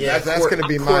detailer. Yeah, that's gonna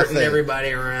be my thing.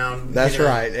 Everybody around. That's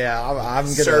right. Yeah, I'm gonna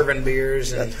serving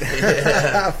beers and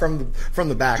from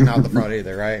the back, not the front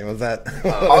either. Right? Was that?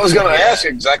 I was gonna ask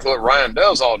exactly what Ryan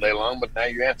does all day long, but now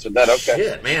you answered that. Okay.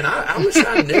 Shit, man, I wish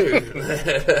I knew.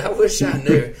 I wish I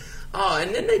knew. Oh,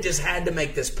 and then they just had to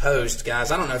make this post,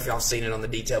 guys. I don't know if y'all seen it on the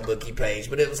Detail Bookie page,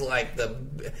 but it was like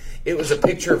it was a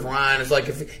picture of Ryan. It's like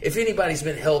if anybody's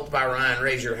been helped by Ryan,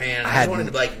 raise your hand. I just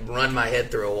wanted to run my head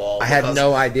through a wall. I had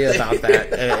no idea about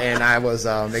that, and I was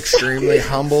extremely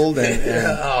humbled. And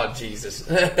oh Jesus,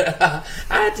 I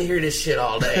had to hear this shit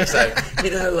all day. So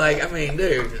dude, I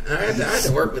had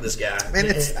to work with this guy. Man,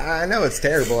 I know it's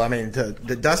terrible. I mean,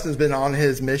 Dustin's been on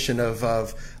his mission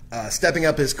of stepping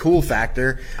up his cool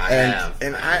factor,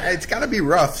 it's got to be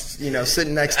rough,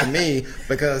 sitting next to me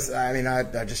because I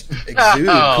just exude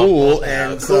cool,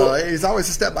 and cool. So he's always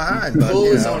a step behind. But, cool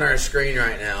is on our screen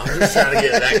right now. I'm just trying to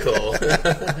get that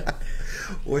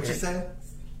cool. What'd you say?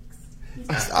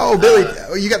 Oh, Billy,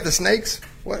 you got the snakes?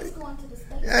 What?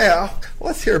 Yeah,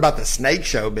 let's hear about the snake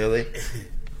show, Billy.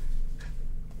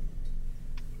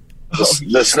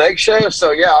 The snake show.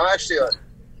 So yeah, I'm actually.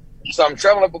 So I'm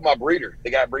traveling up with my breeder.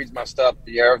 The guy breeds my stuff.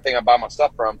 Everything I buy my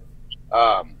stuff from.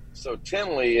 So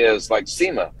Tinley is like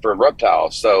SEMA for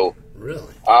reptiles. So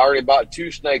really, I already bought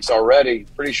 2 snakes already.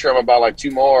 Pretty sure I'm gonna buy like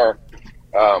 2 more.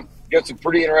 Got some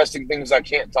pretty interesting things I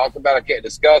can't talk about. I can't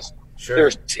discuss. Sure.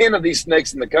 There's 10 of these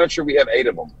snakes in the country. We have 8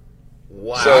 of them.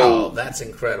 Wow, so, that's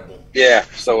incredible. Yeah,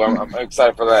 so I'm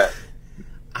excited for that.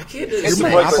 I can't do the snakes.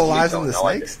 snakes. Monopolizing the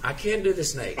snakes? I can't do the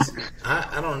snakes.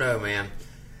 I don't know, man.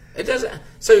 It doesn't.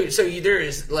 So there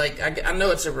is I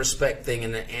know it's a respect thing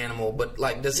in the animal, but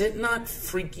does it not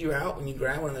freak you out when you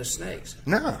grab one of those snakes?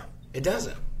 No, it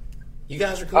doesn't. You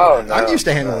guys are cool. Oh, no. I'm used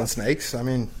to handling snakes. I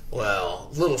mean,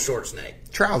 little short snake,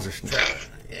 trouser snake.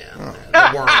 Yeah,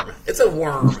 the worm. It's a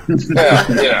worm.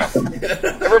 Yeah.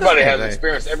 Everybody has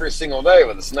experience every single day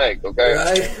with a snake. Okay.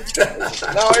 Right?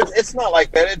 No, it's not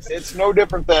like that. It's no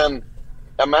different than.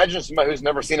 Imagine somebody who's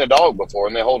never seen a dog before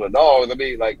and they hold a dog, they'll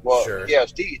be like, well, sure. He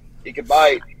has teeth. He could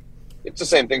bite. It's the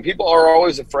same thing. People are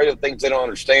always afraid of things they don't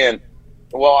understand.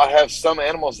 Well, I have some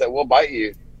animals that will bite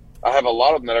you. I have a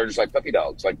lot of them that are just like puppy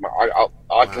dogs. Like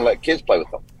I can let kids play with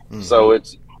them. Mm-hmm. So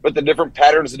but the different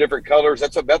patterns, the different colors,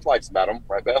 that's what Beth likes about them.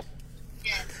 Right, Beth?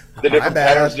 The different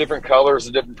patterns, different colors,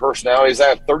 the different personalities. I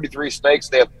have 33 snakes.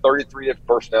 They have 33 different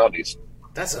personalities.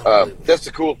 That's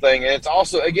the cool thing, and it's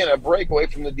also again a break away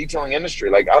from the detailing industry.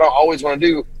 Like I don't always want to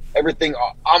do everything.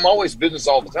 I'm always business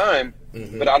all the time,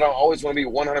 but I don't always want to be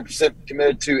 100%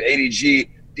 committed to ADG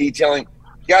detailing.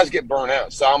 You guys get burnt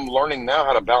out, so I'm learning now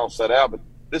how to balance that out. But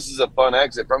this is a fun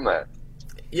exit from that.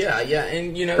 Yeah,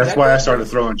 and that's why I started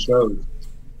throwing shows.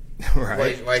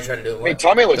 Right? Why are you trying to do it? I mean,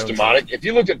 Tommy looks demonic. If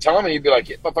you looked at Tommy, you'd be like,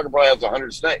 "That motherfucker probably has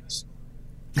 100 snakes."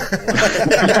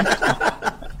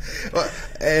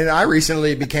 And I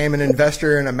recently became an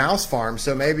investor in a mouse farm,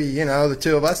 so maybe the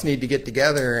two of us need to get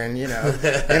together and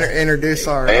introduce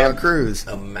our crews.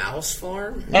 A mouse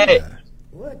farm? Hey,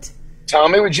 what?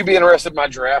 Tommy, would you be interested in my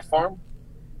giraffe farm?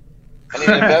 I need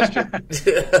an investor.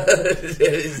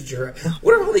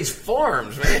 What are all these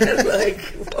farms, man? Like,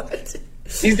 what?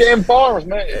 These damn farms,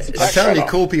 man. I'm telling you,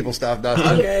 cool people stuff,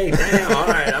 Dustin. Okay, damn, all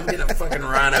right. I'm getting a fucking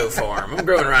rhino farm. I'm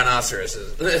growing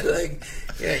rhinoceroses. Like,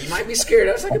 yeah, you might be scared.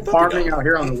 I was like, farming out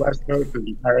here on the West Coast is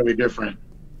entirely different.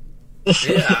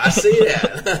 Yeah, I see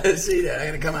that. I see that. I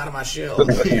got to come out of my shell.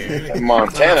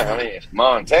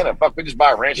 Montana. Fuck, we just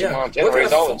buy a ranch in Montana,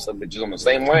 raise all them some bitches on the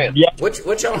same land. Yeah.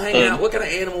 What y'all hanging out? What kind of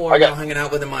animal are y'all hanging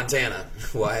out with in Montana?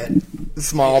 Wyatt?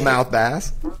 Smallmouth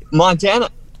bass. Montana.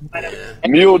 Yeah.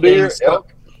 Mule deer,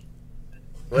 elk.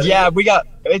 Yeah,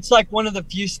 it's like one of the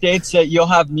few states that you'll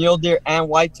have mule deer and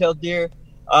white-tailed deer.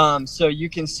 So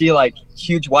you can see like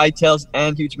huge whitetails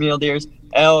and huge mule deers,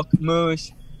 elk,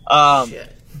 moose.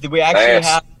 We actually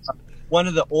have one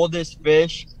of the oldest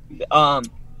fish,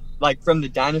 like from the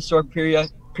dinosaur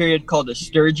period called a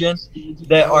sturgeon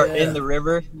that are in the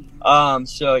river.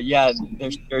 So yeah,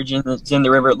 there's sturgeon that's in the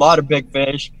river. A lot of big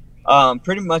fish.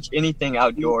 Pretty much anything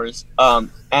outdoors.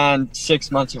 And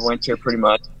 6 months of winter, pretty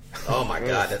much. Oh my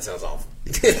God, that sounds awful.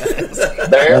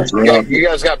 Bear? You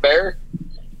guys got bear?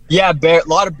 Yeah, bear. A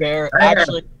lot of bear.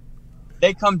 Actually,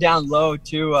 they come down low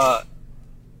too. A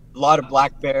lot of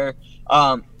black bear.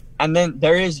 And then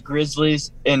there is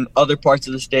grizzlies in other parts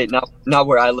of the state. Not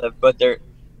where I live, but there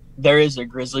is a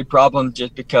grizzly problem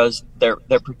just because they're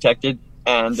protected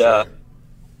and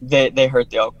they hurt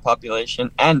the elk population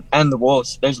and the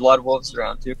wolves. There's a lot of wolves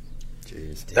around too.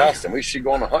 Jeez. Dustin, we should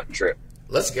go on a hunting trip.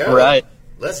 Let's go. Right.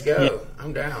 Let's go. Yeah.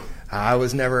 I'm down. I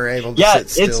was never able to sit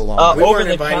still long. We over weren't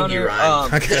the inviting counter. you,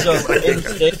 Ryan. So in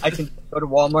the state, I can go to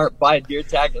Walmart, buy a deer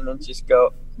tag, and then just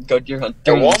go deer hunt.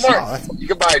 At Walmart? You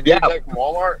can buy a deer tag from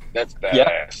Walmart? That's badass.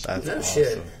 Yeah. That's No awesome.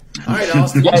 shit. All right,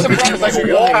 Austin. I'm surprised like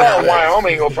Walmart in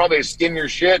Wyoming will probably skin your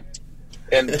shit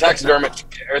and taxidermist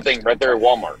everything right there at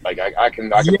Walmart. Like I can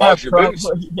polish your boots.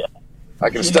 Yeah. I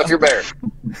can stuff your bear.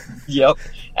 Yep.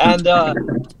 And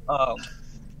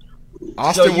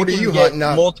Austin, what are you hunting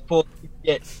up? Multiple,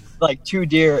 get like 2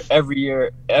 deer every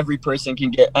year. Every person can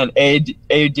get an A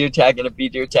deer tag and a B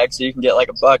deer tag, so you can get like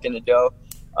a buck and a doe,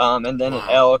 and then an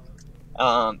elk.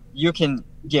 You can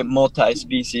get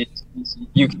multi-species.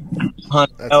 You can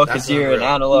hunt elk, a deer, and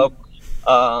antelope,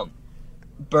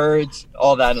 birds,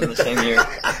 all that in the same year.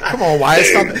 Come on, Wyatt,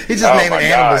 stop. He's just naming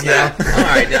animals now. All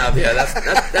right, now, yeah,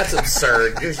 that's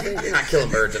absurd. You're not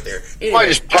killing birds up there. Anyway, I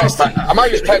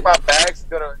might just pack my bags.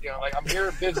 Like I'm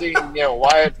here visiting,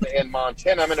 Wyatt in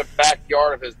Montana. I'm in the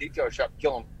backyard of his detail shop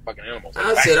killing fucking animals.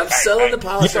 That's it. I'm selling the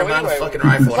polisher. I'm buying a fucking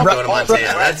rifle. I'm going to Montana.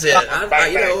 That's it.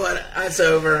 You know what? It's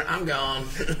over. I'm gone.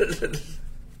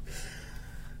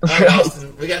 All right,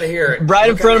 Austin, we got to hear it. Right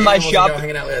in front of my animals shop, y'all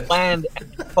hanging out with? land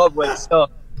and public. So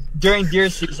during deer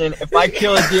season, if I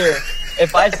kill a deer,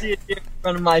 if I see a deer in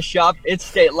front of my shop, it's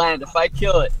state land. If I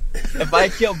kill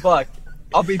buck,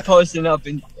 I'll be posting up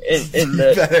in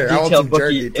the detail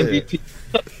bookie MVP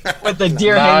with the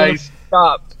deer hanging in the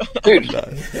shop.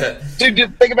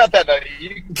 Dude, think about that. Though.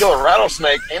 You can kill a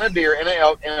rattlesnake and a deer and an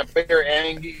elk and a bear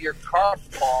and get your car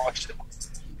washed.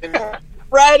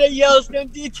 Right at Yellowstone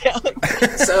detailing.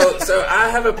 So I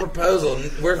have a proposal.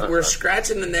 We're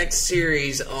scratching the next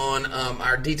series on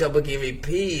our detail book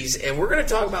MVPs, and we're going to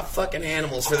talk about fucking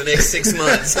animals for the next 6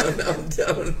 months on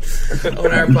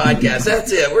our podcast.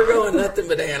 That's it. We're going nothing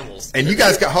but animals. And you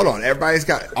guys got everybody's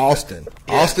got Austin.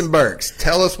 Yeah. Austin Burks.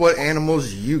 Tell us what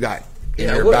animals you got in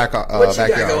your backyard.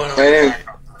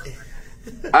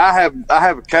 I have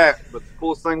a cat, but the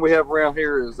coolest thing we have around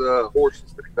here is horses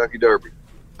for the Kentucky Derby.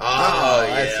 Oh,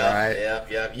 yeah. That's right.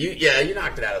 Yeah. You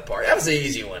knocked it out of the park. That was an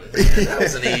easy one. That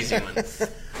was an easy one.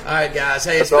 All right, guys.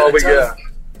 Hey, it's been a ton.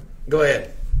 Go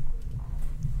ahead.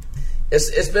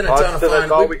 It's been a ton of fun.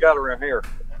 That's all we got around here.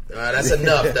 That's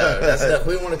enough, though. That's enough.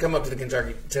 We want to come up to the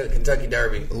Kentucky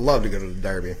Derby. Love to go to the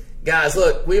Derby. Guys,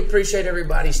 look, we appreciate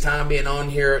everybody's time being on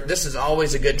here. This is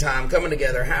always a good time coming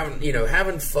together,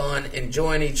 having fun,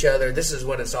 enjoying each other. This is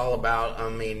what it's all about. I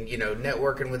mean,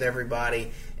 networking with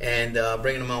everybody and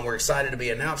bringing them on. We're excited to be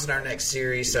announcing our next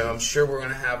series, so I'm sure we're going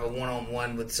to have a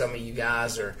one-on-one with some of you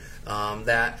guys or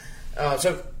that.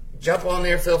 So jump on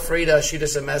there. Feel free to shoot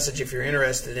us a message if you're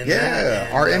interested in that.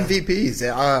 Yeah, our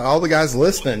MVPs, all the guys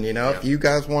listening, if you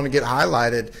guys want to get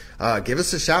highlighted, give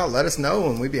us a shout. Let us know,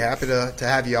 and we'd be happy to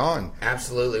have you on.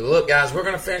 Absolutely. Well, look, guys, we're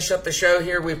going to finish up the show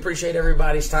here. We appreciate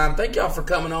everybody's time. Thank y'all for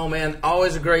coming on, man.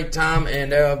 Always a great time,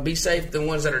 and be safe. The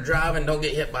ones that are driving, don't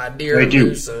get hit by a deer, a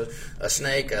moose, a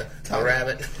snake, a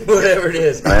rabbit, whatever it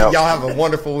is. Y'all have a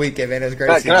wonderful weekend, man. It's great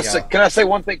to see y'all. Can I say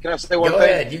one thing? Go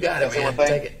ahead. You got it, man.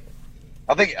 Take it.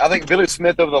 I think Billy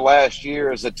Smith over the last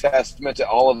year is a testament to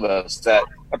all of us that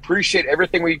appreciate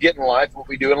everything we get in life, what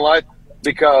we do in life,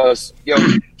 because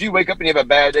if you wake up and you have a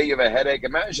bad day, you have a headache.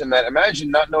 Imagine that.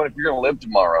 Imagine not knowing if you're going to live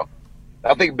tomorrow.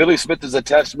 I think Billy Smith is a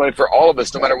testimony for all of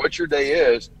us, no matter what your day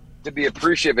is, to be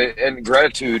appreciative and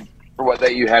gratitude for what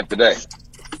day you have today.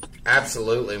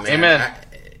 Absolutely, man. Amen.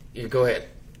 You go ahead.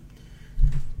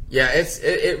 Yeah,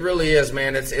 it really is,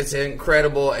 man. It's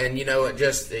incredible, and you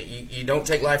don't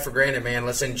take life for granted, man.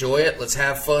 Let's enjoy it. Let's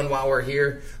have fun while we're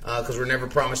here, because we're never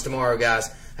promised tomorrow,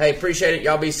 guys. Hey, appreciate it.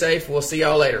 Y'all be safe. We'll see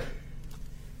y'all later.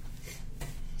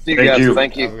 See you guys.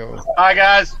 Thank you. Bye,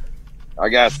 guys. All right,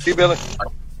 guys. See you, Billy.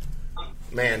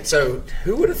 Man, so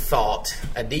who would have thought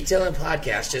a detailing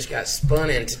podcast just got spun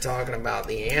into talking about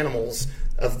the animals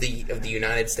of the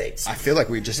United States? I feel like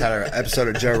we just had an episode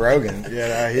of Joe Rogan.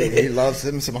 Yeah, he loves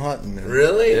him some hunting.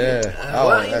 Really? Yeah.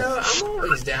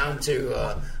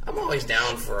 I'm always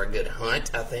down for a good hunt,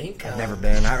 I think. I've never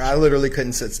been. I literally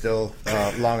couldn't sit still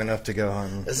long enough to go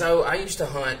hunting. So I used to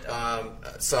hunt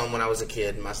some when I was a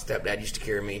kid. My stepdad used to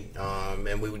carry me,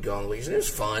 and we would go on the weekends. And it was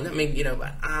fun. I mean,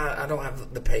 but I don't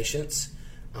have the patience.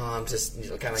 Just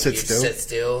kind of sit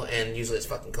still, and usually it's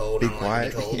fucking cold. Be I don't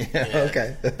quiet. Like to be cold. Yeah,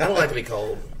 okay. I don't like to be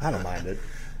cold. I don't mind it.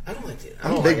 I don't like it.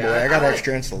 I'm a big boy. I got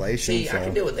extra insulation. See, I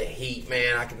can deal with the heat,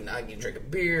 man. I can drink a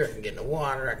beer. I can get in the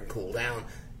water. I can cool down.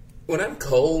 When I'm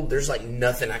cold, there's like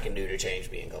nothing I can do to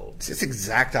change being cold. It's the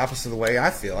exact opposite of the way I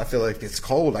feel. I feel like it's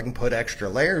cold. I can put extra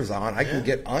layers on. I can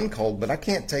get uncold, but I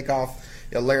can't take off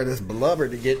a layer of this blubber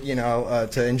to get,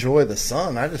 to enjoy the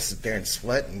sun. I just sit there and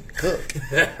sweat and cook.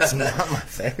 It's not my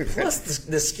favorite. Plus,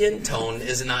 the skin tone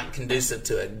is not conducive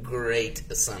to a great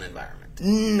sun environment.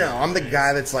 No, I'm the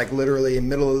guy that's like literally in the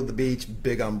middle of the beach,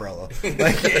 big umbrella,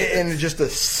 like in just a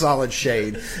solid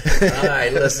shade. All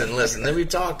right, listen. Then we've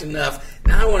talked enough.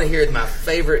 Now I want to hear my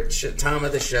favorite time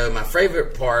of the show, my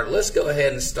favorite part. Let's go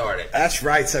ahead and start it. That's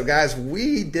right. So, guys,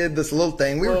 we did this little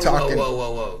thing. We were talking.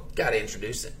 Whoa. Got to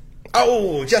introduce it.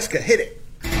 Oh, Jessica, hit it.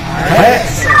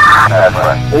 Yes.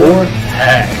 Or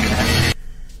heck.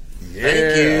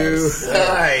 Thank you.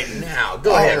 All right, now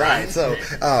go ahead. All right, so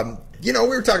we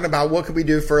were talking about what could we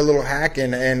do for a little hack,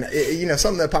 and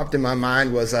something that popped in my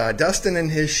mind was Dustin and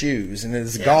his shoes and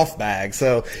his golf bag.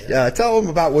 So tell them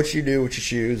about what you do with your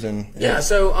shoes.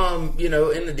 So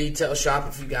in the detail shop,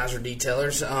 if you guys are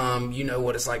detailers, you know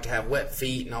what it's like to have wet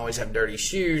feet and always have dirty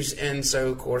shoes. And so,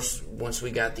 of course, once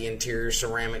we got the interior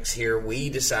ceramics here,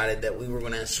 we decided that we were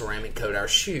going to ceramic coat our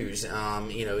shoes.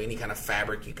 Any kind of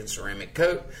fabric you can ceramic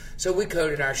coat. So we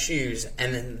coated our shoes,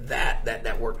 and then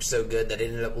that worked so good that it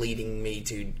ended up leading me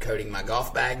to coating my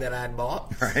golf bag that I had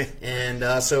bought. Right.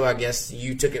 And so I guess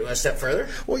you took it a step further.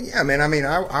 Well, yeah, man. I mean,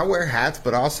 I wear hats,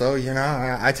 but also,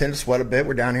 I tend to sweat a bit.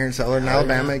 We're down here in Southern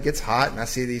Alabama. It gets hot, and I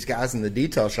see these guys in the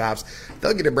detail shops.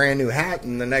 They'll get a brand new hat,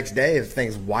 and the next day, the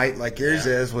thing's white like yours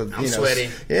is with, sweaty.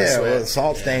 With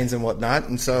salt stains and whatnot.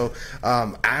 And so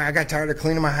I got tired of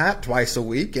cleaning my hat twice a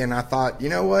week, and I thought, you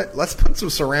know what? Let's put some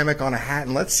ceramic on a hat,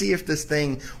 and let's see if this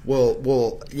thing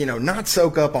will not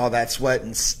soak up all that sweat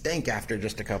and stink after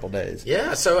just a couple days.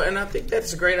 Yeah, and I think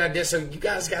that's a great idea. So you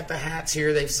guys got the hats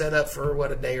here. They've set up for,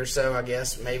 a day or so, I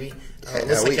guess, maybe.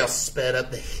 Looks like y'all sped up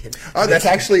the... that's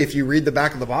actually, if you read the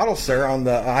back of the bottle, sir, on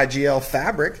the IGL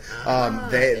fabric,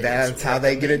 that's how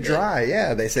they get it dry.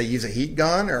 Yeah, they say use a heat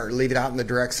gun or leave it out in the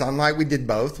direct sunlight. We did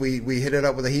both. We hit it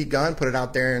up with a heat gun, put it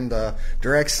out there in the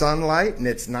direct sunlight, and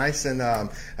it's nice and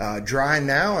dry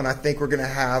now, and I think we're going to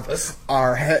have Let's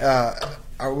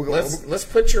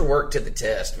put your work to the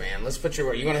test, man. Let's put your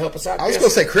work. You want to help us out, Chris? I was going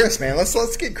to say Chris, man.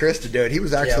 Let's get Chris to do it. He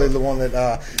was actually the one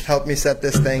that helped me set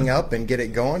this thing up and get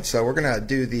it going. So we're going to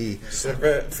do the... So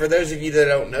for those of you that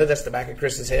don't know, that's the back of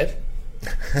Chris's head.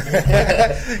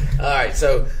 All right,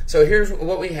 so here's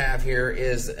what we have here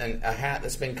is a hat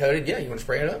that's been coated. Yeah, you want to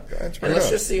spray it up? Go ahead,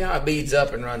 let's just see how it beads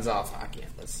up and runs off. I can't.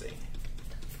 Let's see.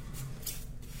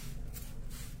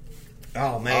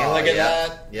 Oh man, look at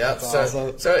that! Yep.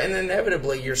 So and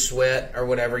inevitably your sweat or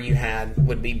whatever you had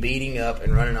would be beating up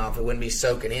and running off. It wouldn't be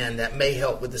soaking in. That may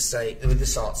help with the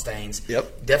salt stains.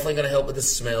 Yep. Definitely going to help with the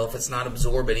smell. If it's not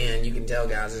absorbing in, you can tell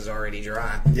guys it's already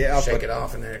dry. Yeah. Shake it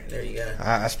off, and there you go.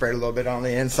 I sprayed a little bit on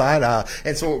the inside,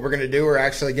 and so what we're going to do, we're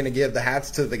actually going to give the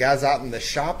hats to the guys out in the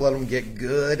shop, let them get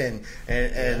good and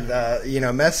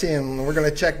messy, and we're going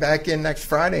to check back in next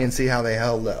Friday and see how they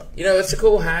held up. It's a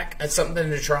cool hack. It's something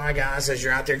to try, guys. As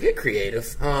you're out there, get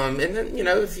creative. And then,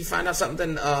 if you find out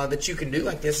something that you can do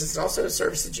like this, it's also a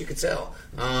service that you could sell.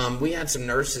 We had some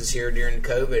nurses here during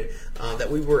COVID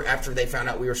that after they found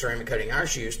out we were ceramic coating our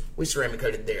shoes, we ceramic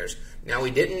coated theirs. Now,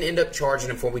 we didn't end up charging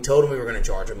them for them. We told them we were going to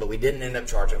charge them, but we didn't end up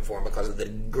charging them for them because of the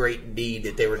great deed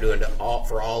that they were doing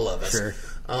for all of us. Sure.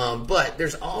 But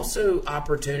there's also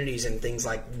opportunities in things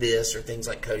like this or things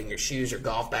like coating your shoes or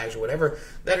golf bags or whatever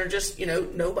that are just,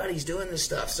 nobody's doing this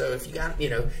stuff. So if you got,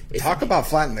 talk about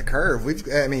flatten the curve.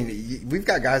 We've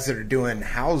got guys that are doing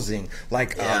housing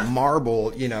like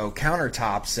marble,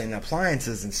 countertops and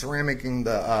appliances and ceramicing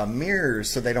the mirrors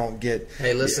so they don't get.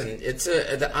 Hey, listen, it's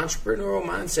the entrepreneurial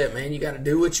mindset, man. You got to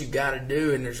do what you got to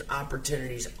do, and there's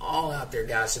opportunities all out there,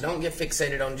 guys. So don't get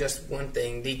fixated on just one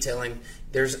thing, detailing.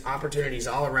 There's opportunities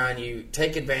all around you.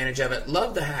 Take advantage of it.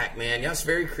 Love the hack, man. Y'all's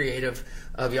very creative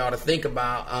of y'all to think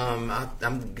about. I'm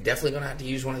definitely going to have to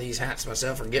use one of these hats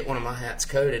myself or get one of my hats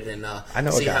coated and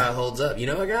see how it holds up. You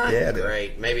know a guy? Yeah,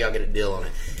 great. Maybe I'll get a deal on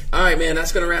it. All right, man,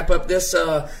 that's going to wrap up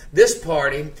this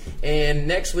party. And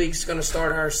next week's going to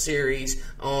start our series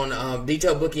on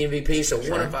Detail Bookie MVP. So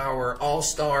one of our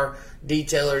all-star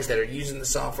detailers that are using the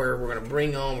software we're going to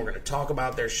bring on. We're going to talk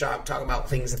about their shop, talk about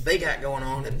things that they got going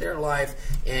on in their life,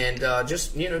 and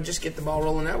just get the ball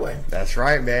rolling that way. That's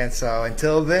right, man. So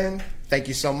until then, thank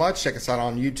you so much. Check us out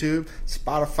on YouTube,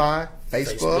 Spotify,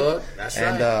 Facebook. That's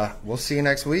right. And we'll see you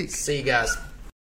next week. See you guys.